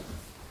pedobaptism.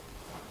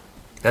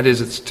 That is,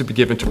 it's to be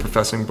given to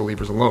professing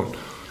believers alone.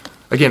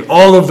 Again,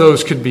 all of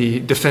those could be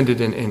defended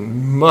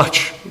in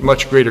much,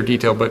 much greater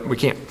detail, but we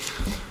can't.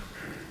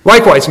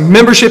 Likewise,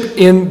 membership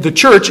in the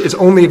church is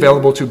only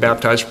available to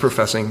baptized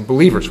professing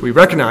believers. We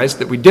recognize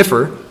that we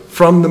differ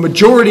from the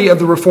majority of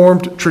the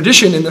Reformed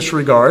tradition in this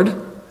regard.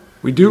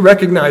 We do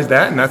recognize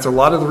that, and that's a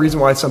lot of the reason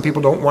why some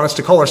people don't want us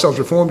to call ourselves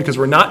Reformed, because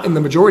we're not in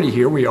the majority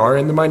here, we are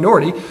in the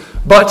minority.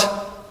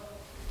 But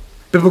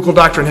biblical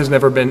doctrine has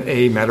never been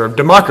a matter of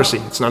democracy.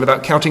 It's not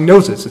about counting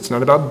noses. It's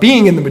not about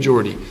being in the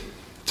majority.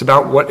 It's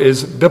about what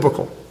is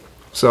biblical.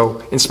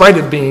 So, in spite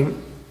of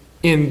being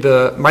in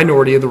the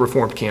minority of the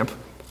Reformed camp,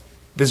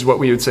 this is what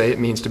we would say it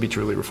means to be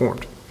truly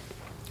Reformed.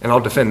 And I'll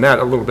defend that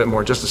a little bit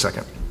more in just a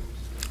second.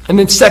 And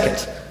then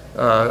second,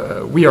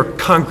 we are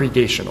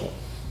congregational.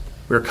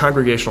 We are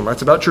congregational.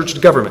 That's about church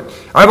government.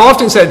 I've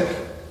often said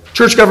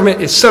church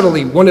government is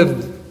subtly one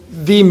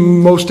of the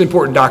most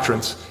important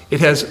doctrines. It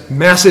has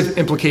massive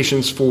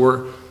implications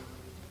for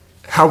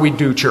how we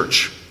do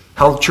church,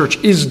 how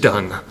church is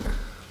done.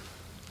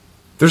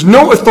 There's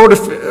no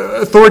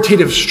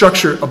authoritative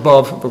structure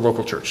above the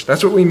local church.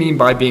 That's what we mean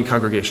by being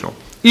congregational.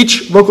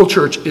 Each local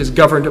church is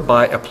governed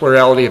by a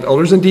plurality of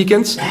elders and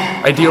deacons.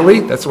 Ideally,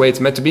 that's the way it's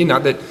meant to be.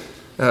 Not that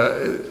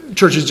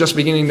churches just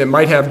beginning that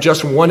might have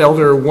just one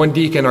elder or one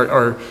deacon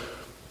are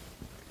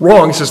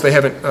wrong, since they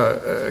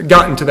haven't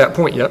gotten to that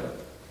point yet.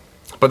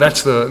 But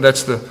that's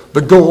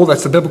the goal.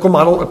 That's the biblical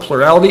model: a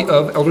plurality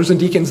of elders and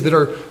deacons that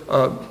are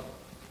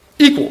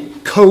equal,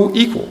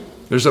 co-equal.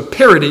 There's a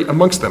parity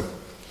amongst them.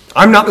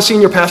 I'm not the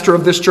senior pastor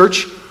of this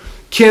church.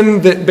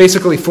 Ken, that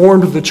basically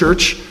formed the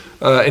church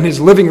in his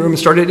living room and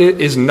started it,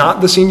 is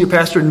not the senior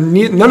pastor.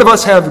 None of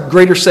us have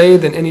greater say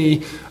than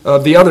any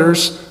of the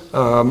others.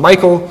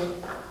 Michael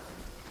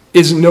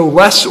is no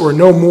less or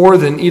no more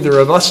than either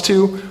of us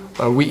two.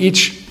 We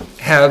each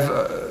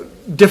have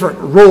different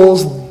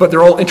roles, but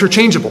they're all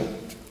interchangeable.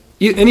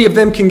 Any of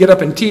them can get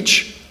up and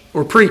teach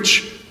or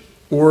preach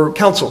or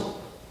counsel.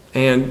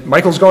 And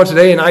Michael's gone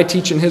today, and I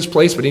teach in his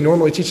place, but he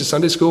normally teaches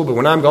Sunday school. But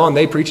when I'm gone,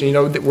 they preach,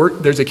 and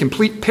there's a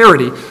complete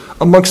parity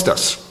amongst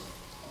us.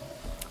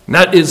 And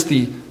that is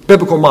the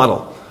biblical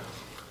model.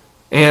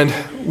 And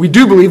we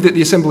do believe that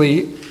the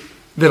assembly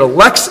that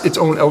elects its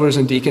own elders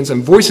and deacons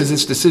and voices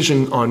its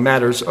decision on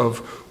matters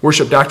of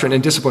worship, doctrine,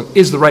 and discipline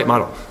is the right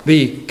model.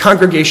 The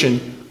congregation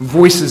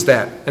voices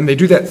that, and they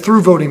do that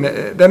through voting.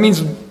 That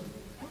means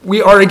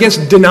we are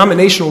against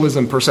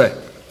denominationalism per se.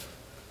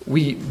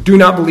 We do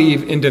not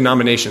believe in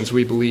denominations.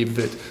 We believe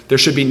that there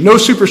should be no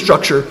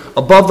superstructure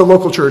above the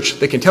local church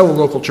that can tell the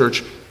local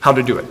church how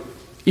to do it.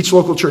 Each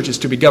local church is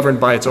to be governed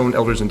by its own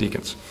elders and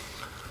deacons.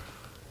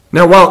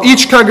 Now, while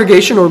each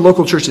congregation or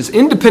local church is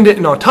independent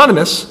and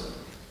autonomous,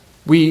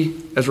 we,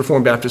 as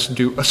Reformed Baptists,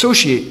 do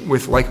associate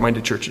with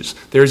like-minded churches.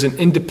 There's an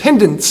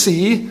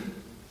independency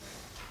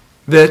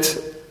that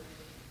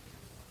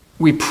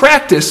we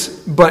practice,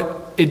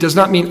 but it does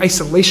not mean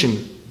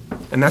isolation.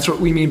 And that's what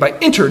we mean by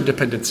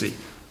interdependency.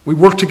 We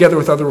work together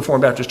with other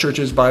Reformed Baptist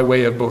churches by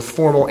way of both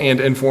formal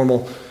and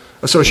informal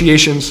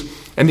associations,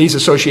 and these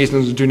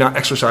associations do not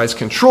exercise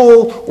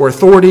control or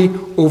authority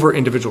over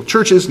individual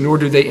churches, nor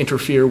do they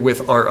interfere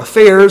with our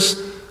affairs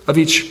of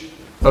each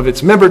of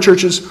its member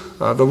churches.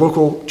 The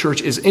local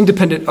church is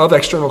independent of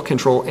external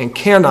control and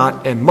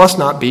cannot and must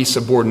not be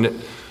subordinate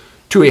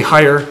to a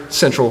higher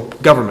central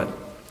government.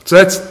 So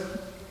that's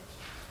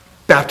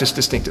Baptist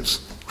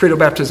distinctives: credo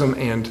baptism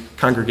and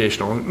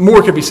congregational. And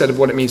more could be said of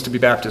what it means to be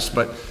Baptist,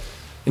 but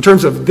in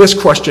terms of this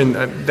question,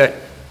 that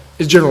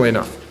is generally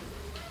enough.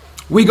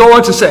 We go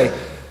on to say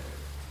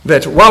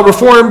that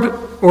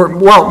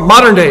while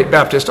modern-day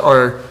Baptists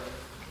are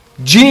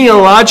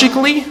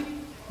genealogically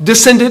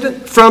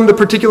descended from the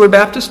particular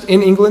Baptist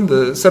in England,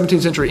 the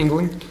 17th century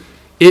England,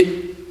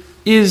 it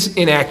is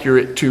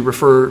inaccurate to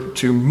refer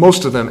to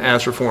most of them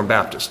as Reformed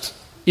Baptists,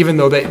 even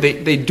though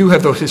they do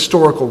have those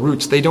historical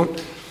roots. They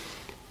don't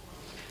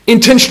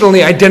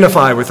intentionally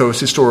identify with those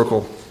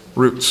historical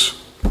roots.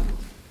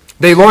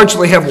 They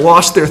largely have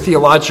lost their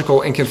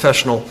theological and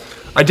confessional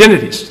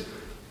identities.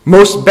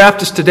 Most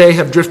Baptists today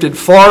have drifted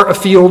far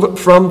afield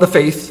from the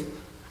faith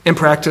and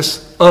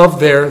practice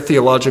of their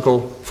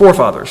theological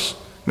forefathers.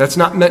 That's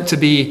not meant to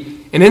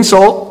be an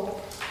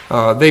insult.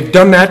 They've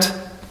done that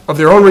of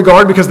their own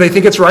regard because they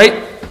think it's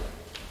right.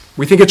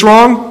 We think it's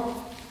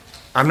wrong.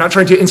 I'm not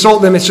trying to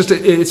insult them. It's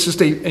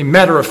just a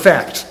matter of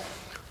fact.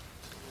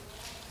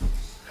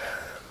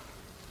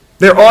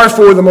 They are,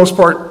 for the most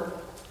part,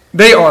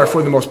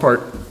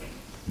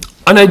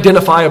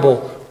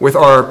 unidentifiable with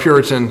our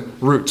Puritan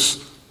roots.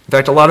 In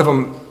fact, a lot of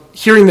them,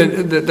 hearing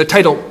the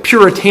title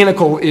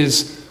puritanical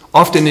is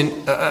often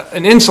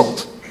an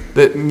insult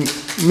that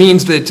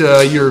means that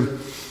you're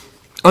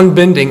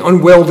unbending,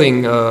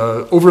 unwelding,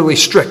 overly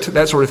strict,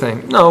 that sort of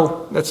thing.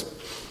 No,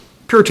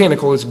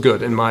 puritanical is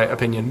good, in my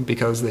opinion,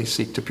 because they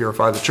seek to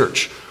purify the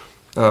church.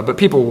 But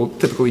people will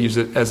typically use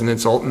it as an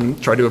insult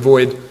and try to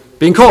avoid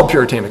being called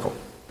puritanical.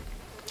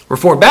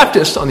 Reformed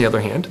Baptists, on the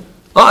other hand,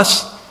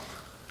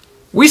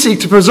 we seek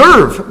to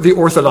preserve the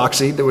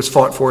orthodoxy that was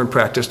fought for and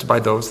practiced by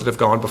those that have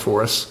gone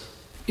before us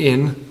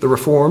in the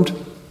Reformed,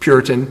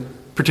 Puritan,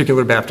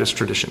 particular Baptist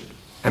tradition.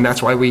 And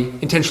that's why we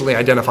intentionally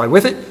identify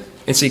with it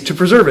and seek to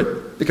preserve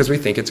it, because we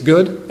think it's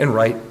good and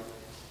right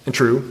and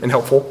true and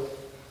helpful,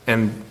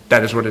 and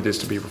that is what it is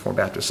to be Reformed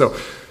Baptist. So,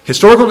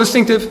 historical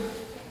distinctive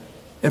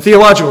and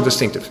theological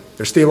distinctive.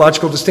 There's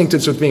theological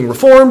distinctives with being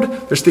Reformed,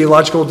 there's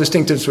theological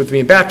distinctives with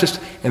being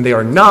Baptist, and they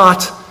are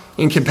not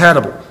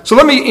incompatible. So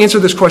let me answer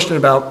this question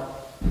about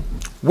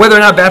whether or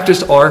not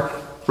Baptists are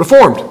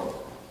Reformed,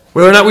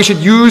 whether or not we should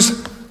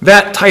use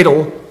that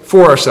title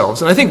for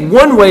ourselves. And I think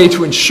one way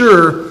to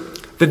ensure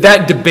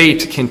that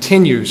debate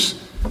continues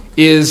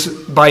is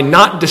by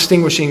not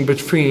distinguishing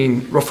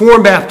between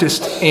Reformed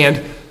Baptist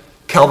and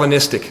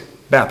Calvinistic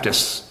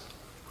Baptists.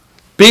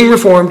 Being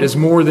Reformed is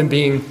more than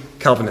being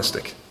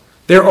Calvinistic.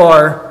 There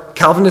are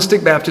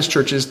Calvinistic Baptist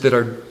churches that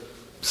are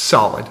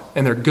solid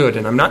and they're good,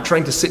 and I'm not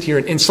trying to sit here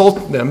and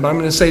insult them, but I'm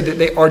going to say that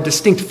they are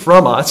distinct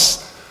from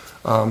us.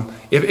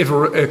 If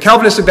a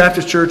Calvinistic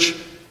Baptist church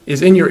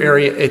is in your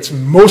area, it's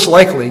most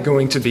likely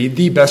going to be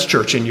the best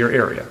church in your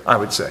area, I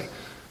would say.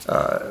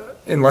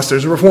 Unless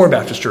there's a Reformed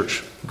Baptist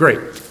church. Great.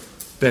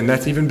 Then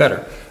that's even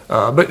better.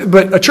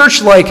 But a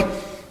church like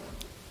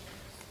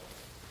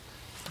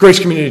Grace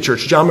Community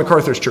Church, John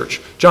MacArthur's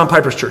church, John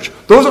Piper's church,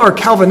 those are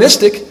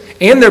Calvinistic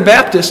and they're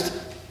Baptist,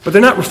 but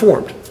they're not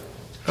Reformed.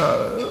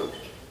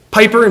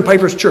 Piper and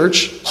Piper's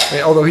church,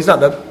 although he's not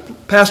the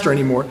pastor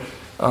anymore,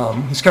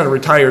 he's kind of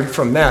retired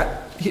from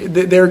that,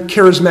 they're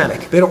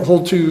charismatic. They don't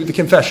hold to the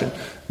confession.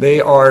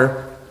 They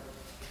are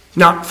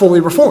not fully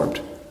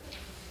Reformed.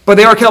 But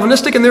they are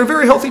Calvinistic and they're a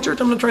very healthy church.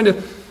 I'm not trying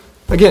to,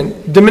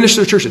 again, diminish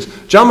their churches.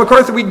 John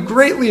MacArthur, we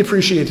greatly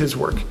appreciate his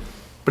work,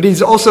 but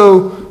he's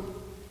also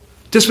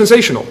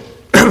dispensational.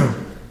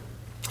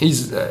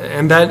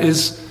 And that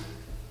is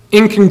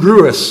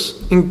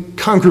incongruous,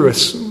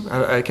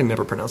 I can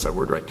never pronounce that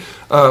word right,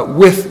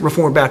 with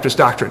Reformed Baptist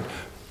doctrine.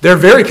 They're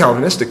very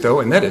Calvinistic, though,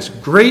 and that is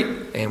great,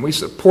 and we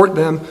support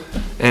them.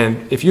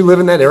 And if you live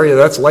in that area,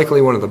 that's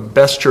likely one of the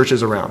best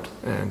churches around.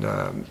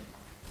 And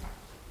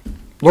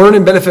learn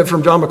and benefit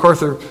from John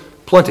MacArthur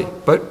plenty,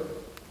 but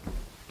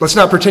let's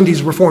not pretend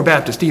he's Reformed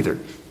Baptist either.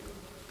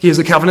 He is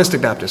a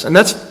Calvinistic Baptist, and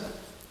that's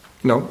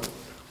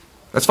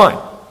fine.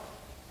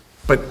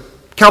 But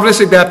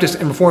Calvinistic Baptist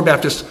and Reformed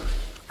Baptist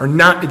are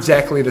not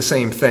exactly the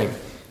same thing.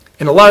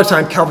 And a lot of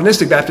times,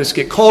 Calvinistic Baptists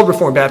get called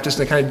Reformed Baptists,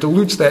 and it kind of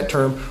dilutes that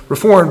term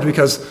Reformed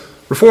because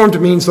Reformed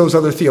means those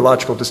other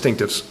theological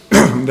distinctives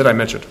that I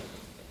mentioned.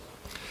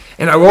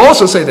 And I will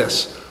also say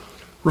this.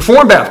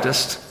 Reformed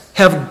Baptists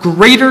have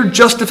greater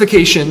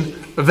justification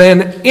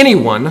than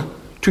anyone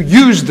to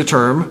use the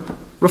term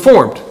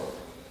Reformed.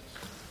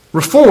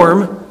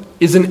 Reform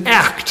is an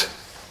act.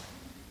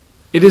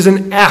 It is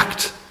an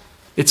act.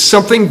 It's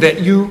something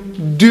that you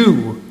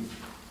do.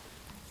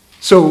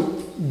 So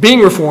being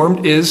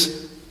Reformed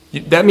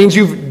that means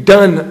you've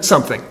done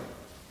something.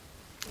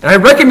 And I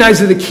recognize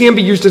that it can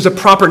be used as a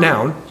proper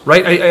noun,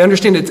 right? I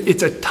understand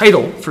it's a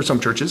title for some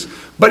churches.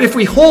 But if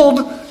we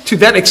hold to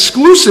that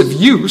exclusive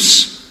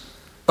use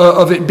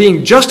of it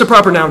being just a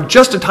proper noun,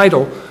 just a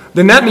title,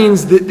 then that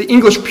means that the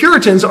English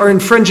Puritans are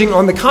infringing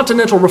on the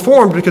Continental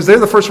Reformed because they're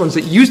the first ones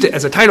that used it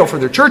as a title for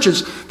their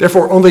churches.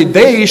 Therefore, only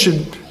they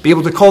should be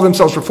able to call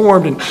themselves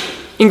Reformed, and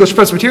English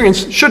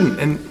Presbyterians shouldn't.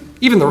 And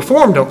even the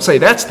Reformed don't say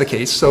that's the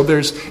case. So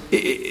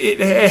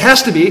it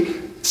has to be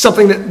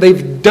something that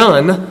they've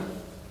done,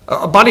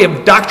 a body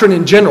of doctrine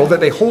in general that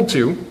they hold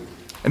to,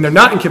 and they're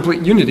not in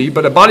complete unity,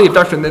 but a body of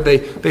doctrine that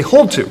they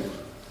hold to.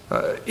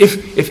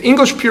 If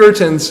English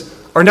Puritans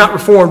are not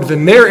Reformed,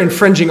 then they're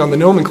infringing on the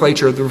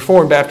nomenclature of the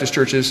Reformed Baptist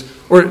churches,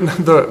 or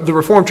the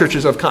Reformed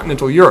churches of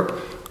continental Europe,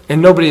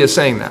 and nobody is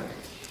saying that.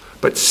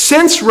 But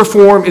since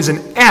Reform is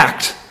an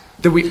act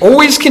that we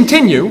always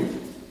continue,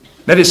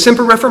 that is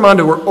semper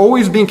reformanda, we're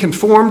always being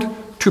conformed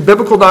to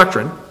biblical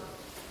doctrine,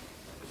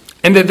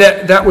 and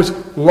that was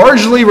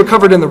largely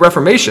recovered in the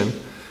Reformation,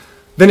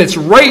 then it's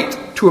right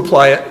to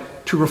apply it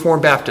to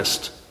Reformed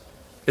Baptist.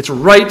 It's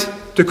right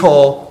to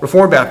call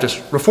Reformed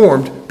Baptist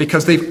Reformed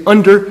because they've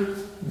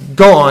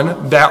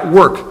undergone that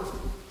work.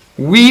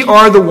 We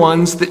are the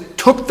ones that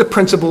took the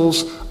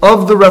principles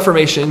of the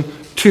Reformation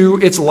to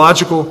its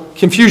logical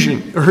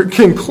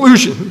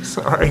conclusion.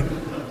 Sorry.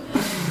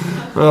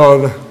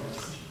 Oh,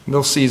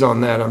 they'll seize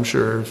on that, I'm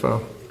sure.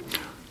 So,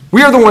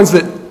 we are the ones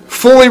that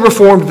fully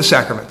reformed the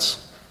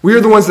sacraments. We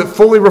are the ones that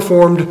fully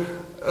reformed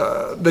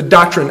the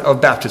doctrine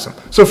of baptism.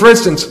 So, for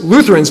instance,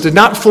 Lutherans did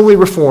not fully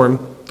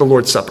reform the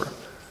Lord's Supper.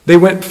 They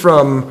went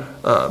from,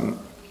 oh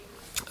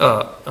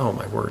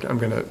my word, I'm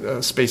going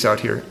to space out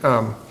here,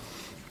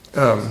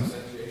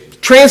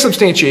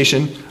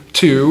 transubstantiation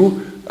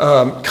to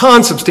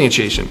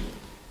consubstantiation.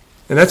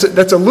 And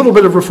that's a little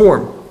bit of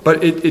reform,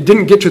 but it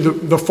didn't get to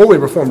the fully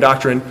reformed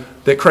doctrine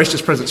that Christ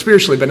is present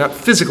spiritually, but not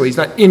physically. He's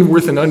not in,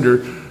 with, and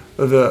under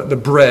the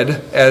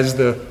bread, as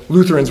the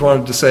Lutherans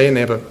wanted to say, and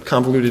they have a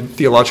convoluted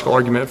theological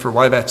argument for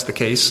why that's the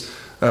case,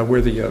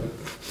 where the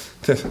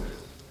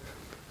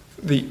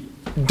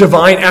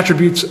divine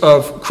attributes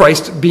of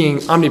Christ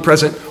being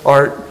omnipresent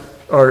are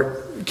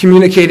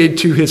communicated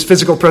to his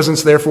physical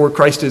presence. Therefore,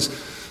 Christ is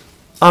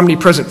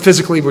omnipresent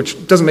physically,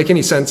 which doesn't make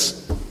any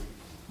sense,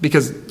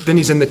 because then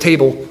he's in the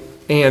table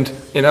and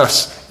in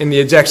us in the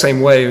exact same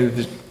way.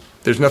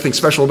 There's nothing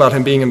special about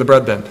him being in the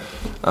bread then.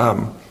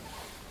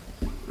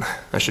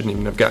 I shouldn't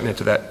even have gotten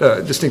into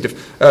that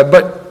distinctive.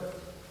 But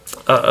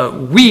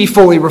we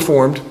fully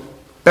reformed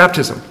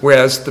baptism,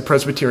 whereas the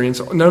Presbyterians,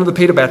 none of the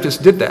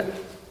Paedobaptists did that.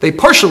 They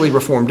partially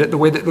reformed it the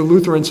way that the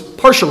Lutherans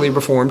partially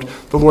reformed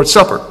the Lord's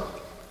Supper.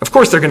 Of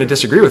course, they're going to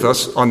disagree with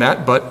us on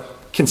that, but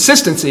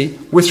consistency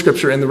with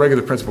Scripture and the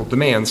regular principle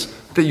demands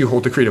that you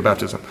hold to credo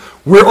baptism.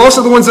 We're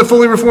also the ones that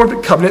fully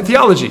reformed covenant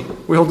theology.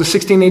 We hold to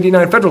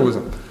 1689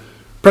 federalism.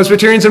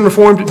 Presbyterians and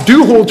Reformed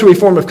do hold to a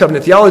form of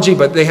covenant theology,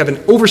 but they have an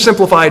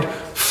oversimplified,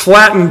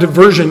 flattened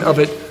version of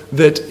it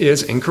that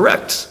is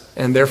incorrect.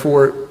 and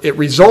therefore it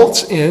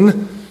results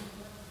in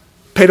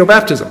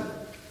paedobaptism.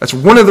 That's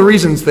one of the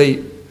reasons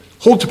they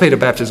hold to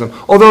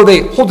paedobaptism, although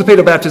they hold to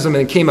paedobaptism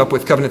and came up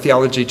with covenant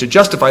theology to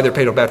justify their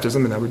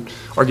paedobaptism, and I would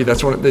argue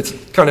that's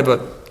kind of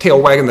a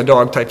tail wagging the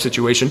dog type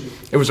situation.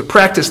 It was a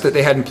practice that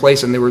they had in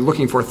place, and they were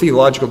looking for a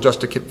theological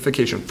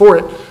justification for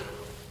it,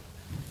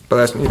 but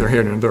that's neither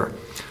here nor there.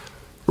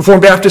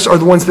 Reformed Baptists are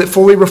the ones that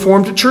fully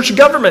reformed church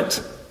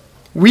government.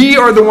 We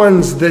are the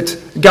ones that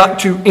got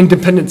to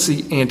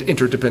independency and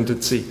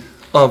interdependency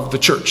of the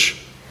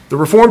church. The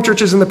Reformed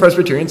churches and the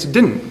Presbyterians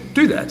didn't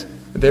do that.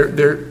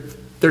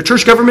 Their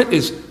church government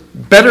is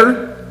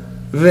better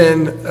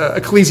than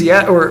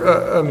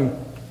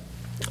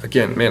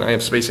again, man, I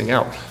am spacing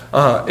out.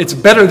 It's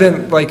better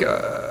than like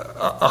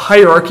a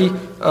hierarchy.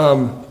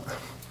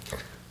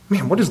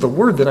 What is the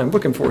word that I'm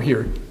looking for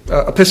here?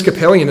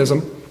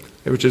 Episcopalianism,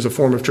 which is a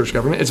form of church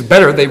government. It's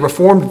better. They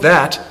reformed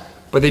that,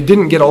 but they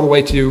didn't get all the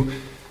way to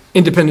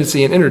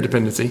independency and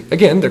interdependency.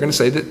 Again, they're going to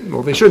say that,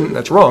 well, they shouldn't.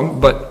 That's wrong,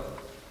 but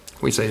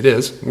we say it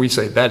is. We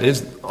say that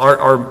is,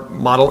 our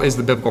model is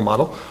the biblical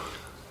model.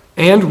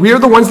 And we are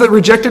the ones that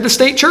rejected a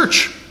state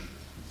church.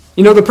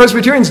 You know, the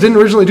Presbyterians didn't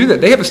originally do that.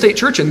 They have a state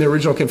church in their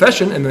original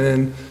confession, and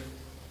then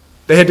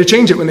they had to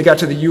change it when they got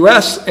to the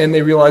U.S., and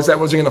they realized that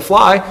wasn't going to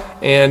fly,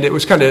 and it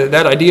was kind of,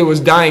 that idea was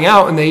dying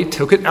out, and they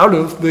took it out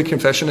of the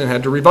confession and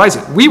had to revise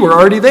it. We were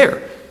already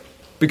there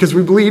because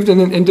we believed in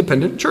an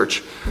independent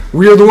church.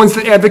 We are the ones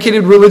that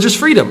advocated religious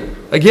freedom.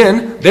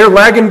 Again, they're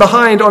lagging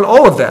behind on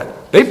all of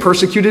that. They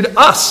persecuted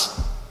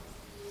us,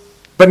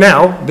 but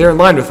now they're in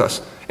line with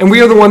us. And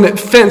we are the one that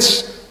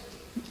fenced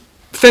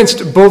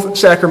both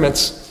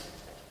sacraments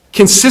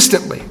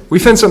consistently. We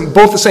fence them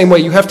both the same way.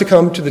 You have to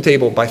come to the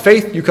table by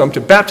faith. You come to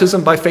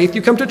baptism by faith.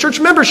 You come to church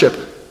membership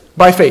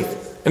by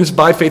faith. And it's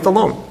by faith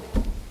alone.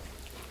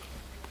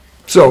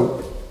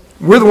 So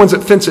we're the ones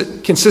that fence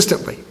it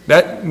consistently.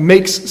 That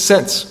makes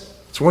sense.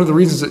 It's one of the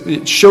reasons that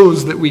it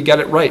shows that we got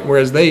it right.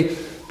 Whereas they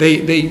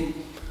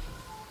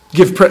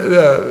give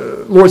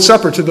Lord's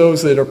Supper to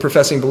those that are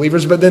professing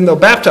believers, but then they'll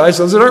baptize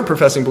those that aren't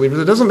professing believers.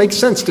 It doesn't make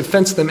sense to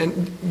fence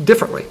them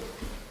differently.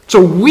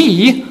 So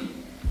we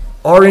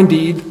are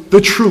indeed the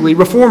truly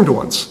reformed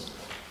ones.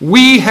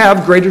 We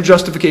have greater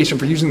justification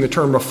for using the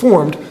term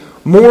reformed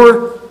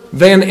more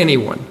than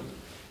anyone.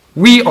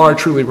 We are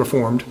truly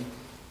reformed.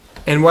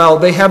 And while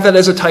they have that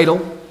as a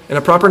title and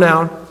a proper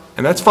noun,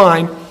 and that's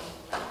fine,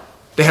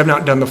 they have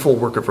not done the full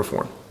work of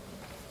reform.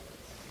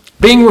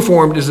 Being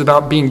reformed is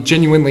about being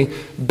genuinely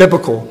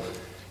biblical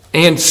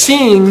and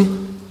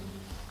seeing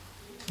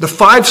the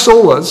five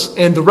solas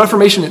and the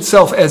Reformation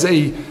itself as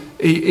a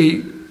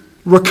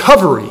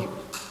recovery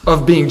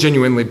of being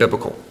genuinely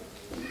biblical.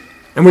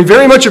 And we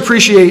very much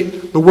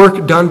appreciate the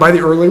work done by the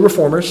early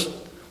reformers.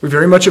 We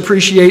very much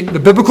appreciate the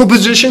biblical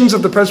positions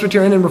of the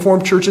Presbyterian and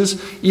Reformed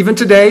churches even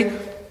today.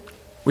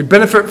 We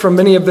benefit from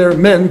many of their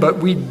men, but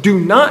we do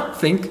not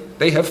think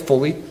they have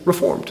fully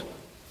reformed.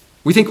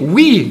 We think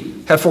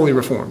we have fully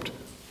reformed.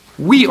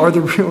 We are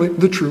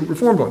the true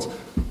reformed ones.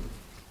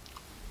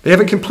 They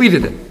haven't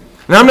completed it.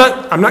 And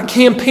I'm not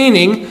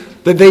campaigning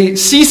that they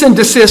cease and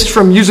desist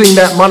from using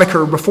that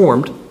moniker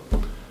reformed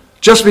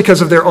just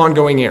because of their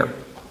ongoing error.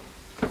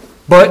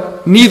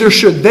 But neither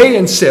should they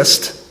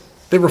insist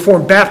that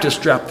Reformed Baptists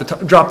drop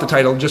the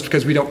title just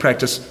because we don't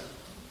practice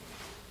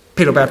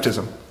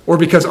paedobaptism, or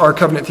because our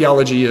covenant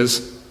theology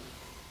is,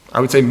 I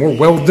would say, more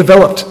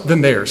well-developed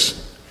than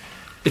theirs.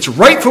 It's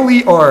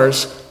rightfully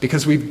ours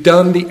because we've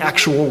done the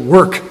actual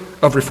work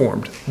of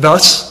reformed.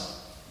 Thus,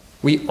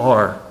 we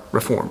are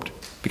reformed,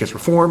 because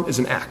reform is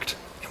an act,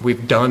 and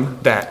we've done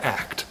that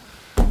act.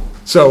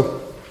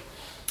 So,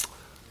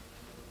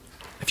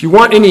 if you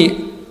want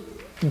any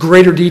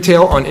greater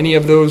detail on any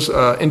of those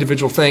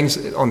individual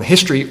things, on the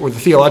history or the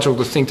theological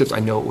distinctives, I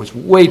know it was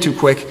way too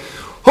quick.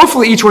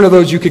 Hopefully each one of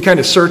those you could kind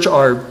of search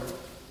our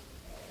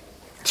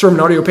sermon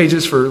audio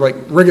pages for like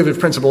regulative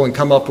principle and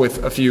come up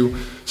with a few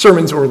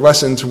sermons or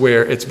lessons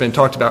where it's been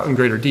talked about in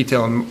greater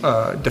detail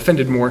and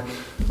defended more.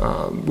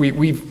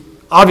 We've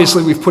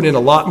put in a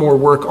lot more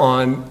work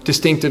on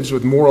distinctives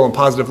with moral and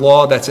positive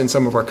law. That's in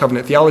some of our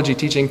covenant theology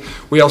teaching.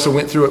 We also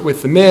went through it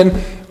with the men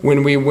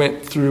when we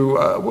went through,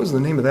 what was the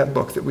name of that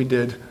book that we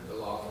did?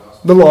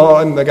 The Law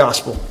and the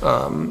Gospel,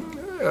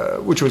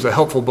 which was a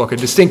helpful book, a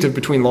distinctive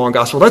between law and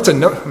gospel.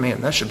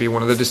 That should be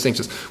one of the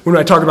distinctions. When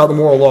I talk about the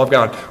moral law of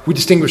God, we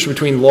distinguish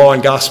between law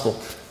and gospel.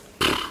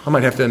 I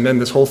might have to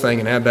amend this whole thing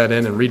and add that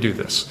in and redo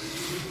this.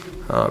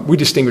 We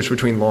distinguish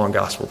between law and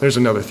gospel. There's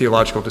another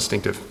theological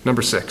distinctive.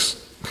 Number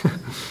 6.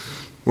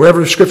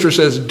 Wherever Scripture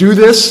says, do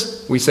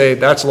this, we say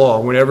that's law.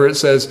 Whenever it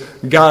says,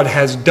 God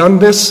has done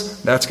this,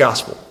 that's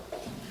gospel.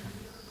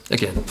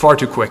 Again, far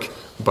too quick,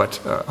 but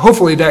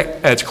hopefully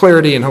that adds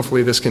clarity, and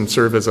hopefully this can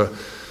serve as a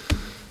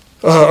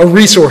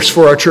resource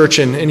for our church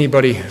and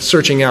anybody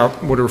searching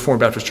out what a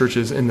Reformed Baptist church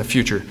is in the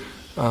future.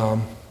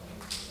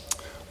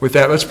 With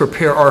that, let's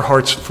prepare our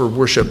hearts for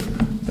worship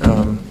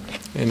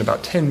in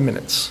about 10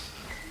 minutes.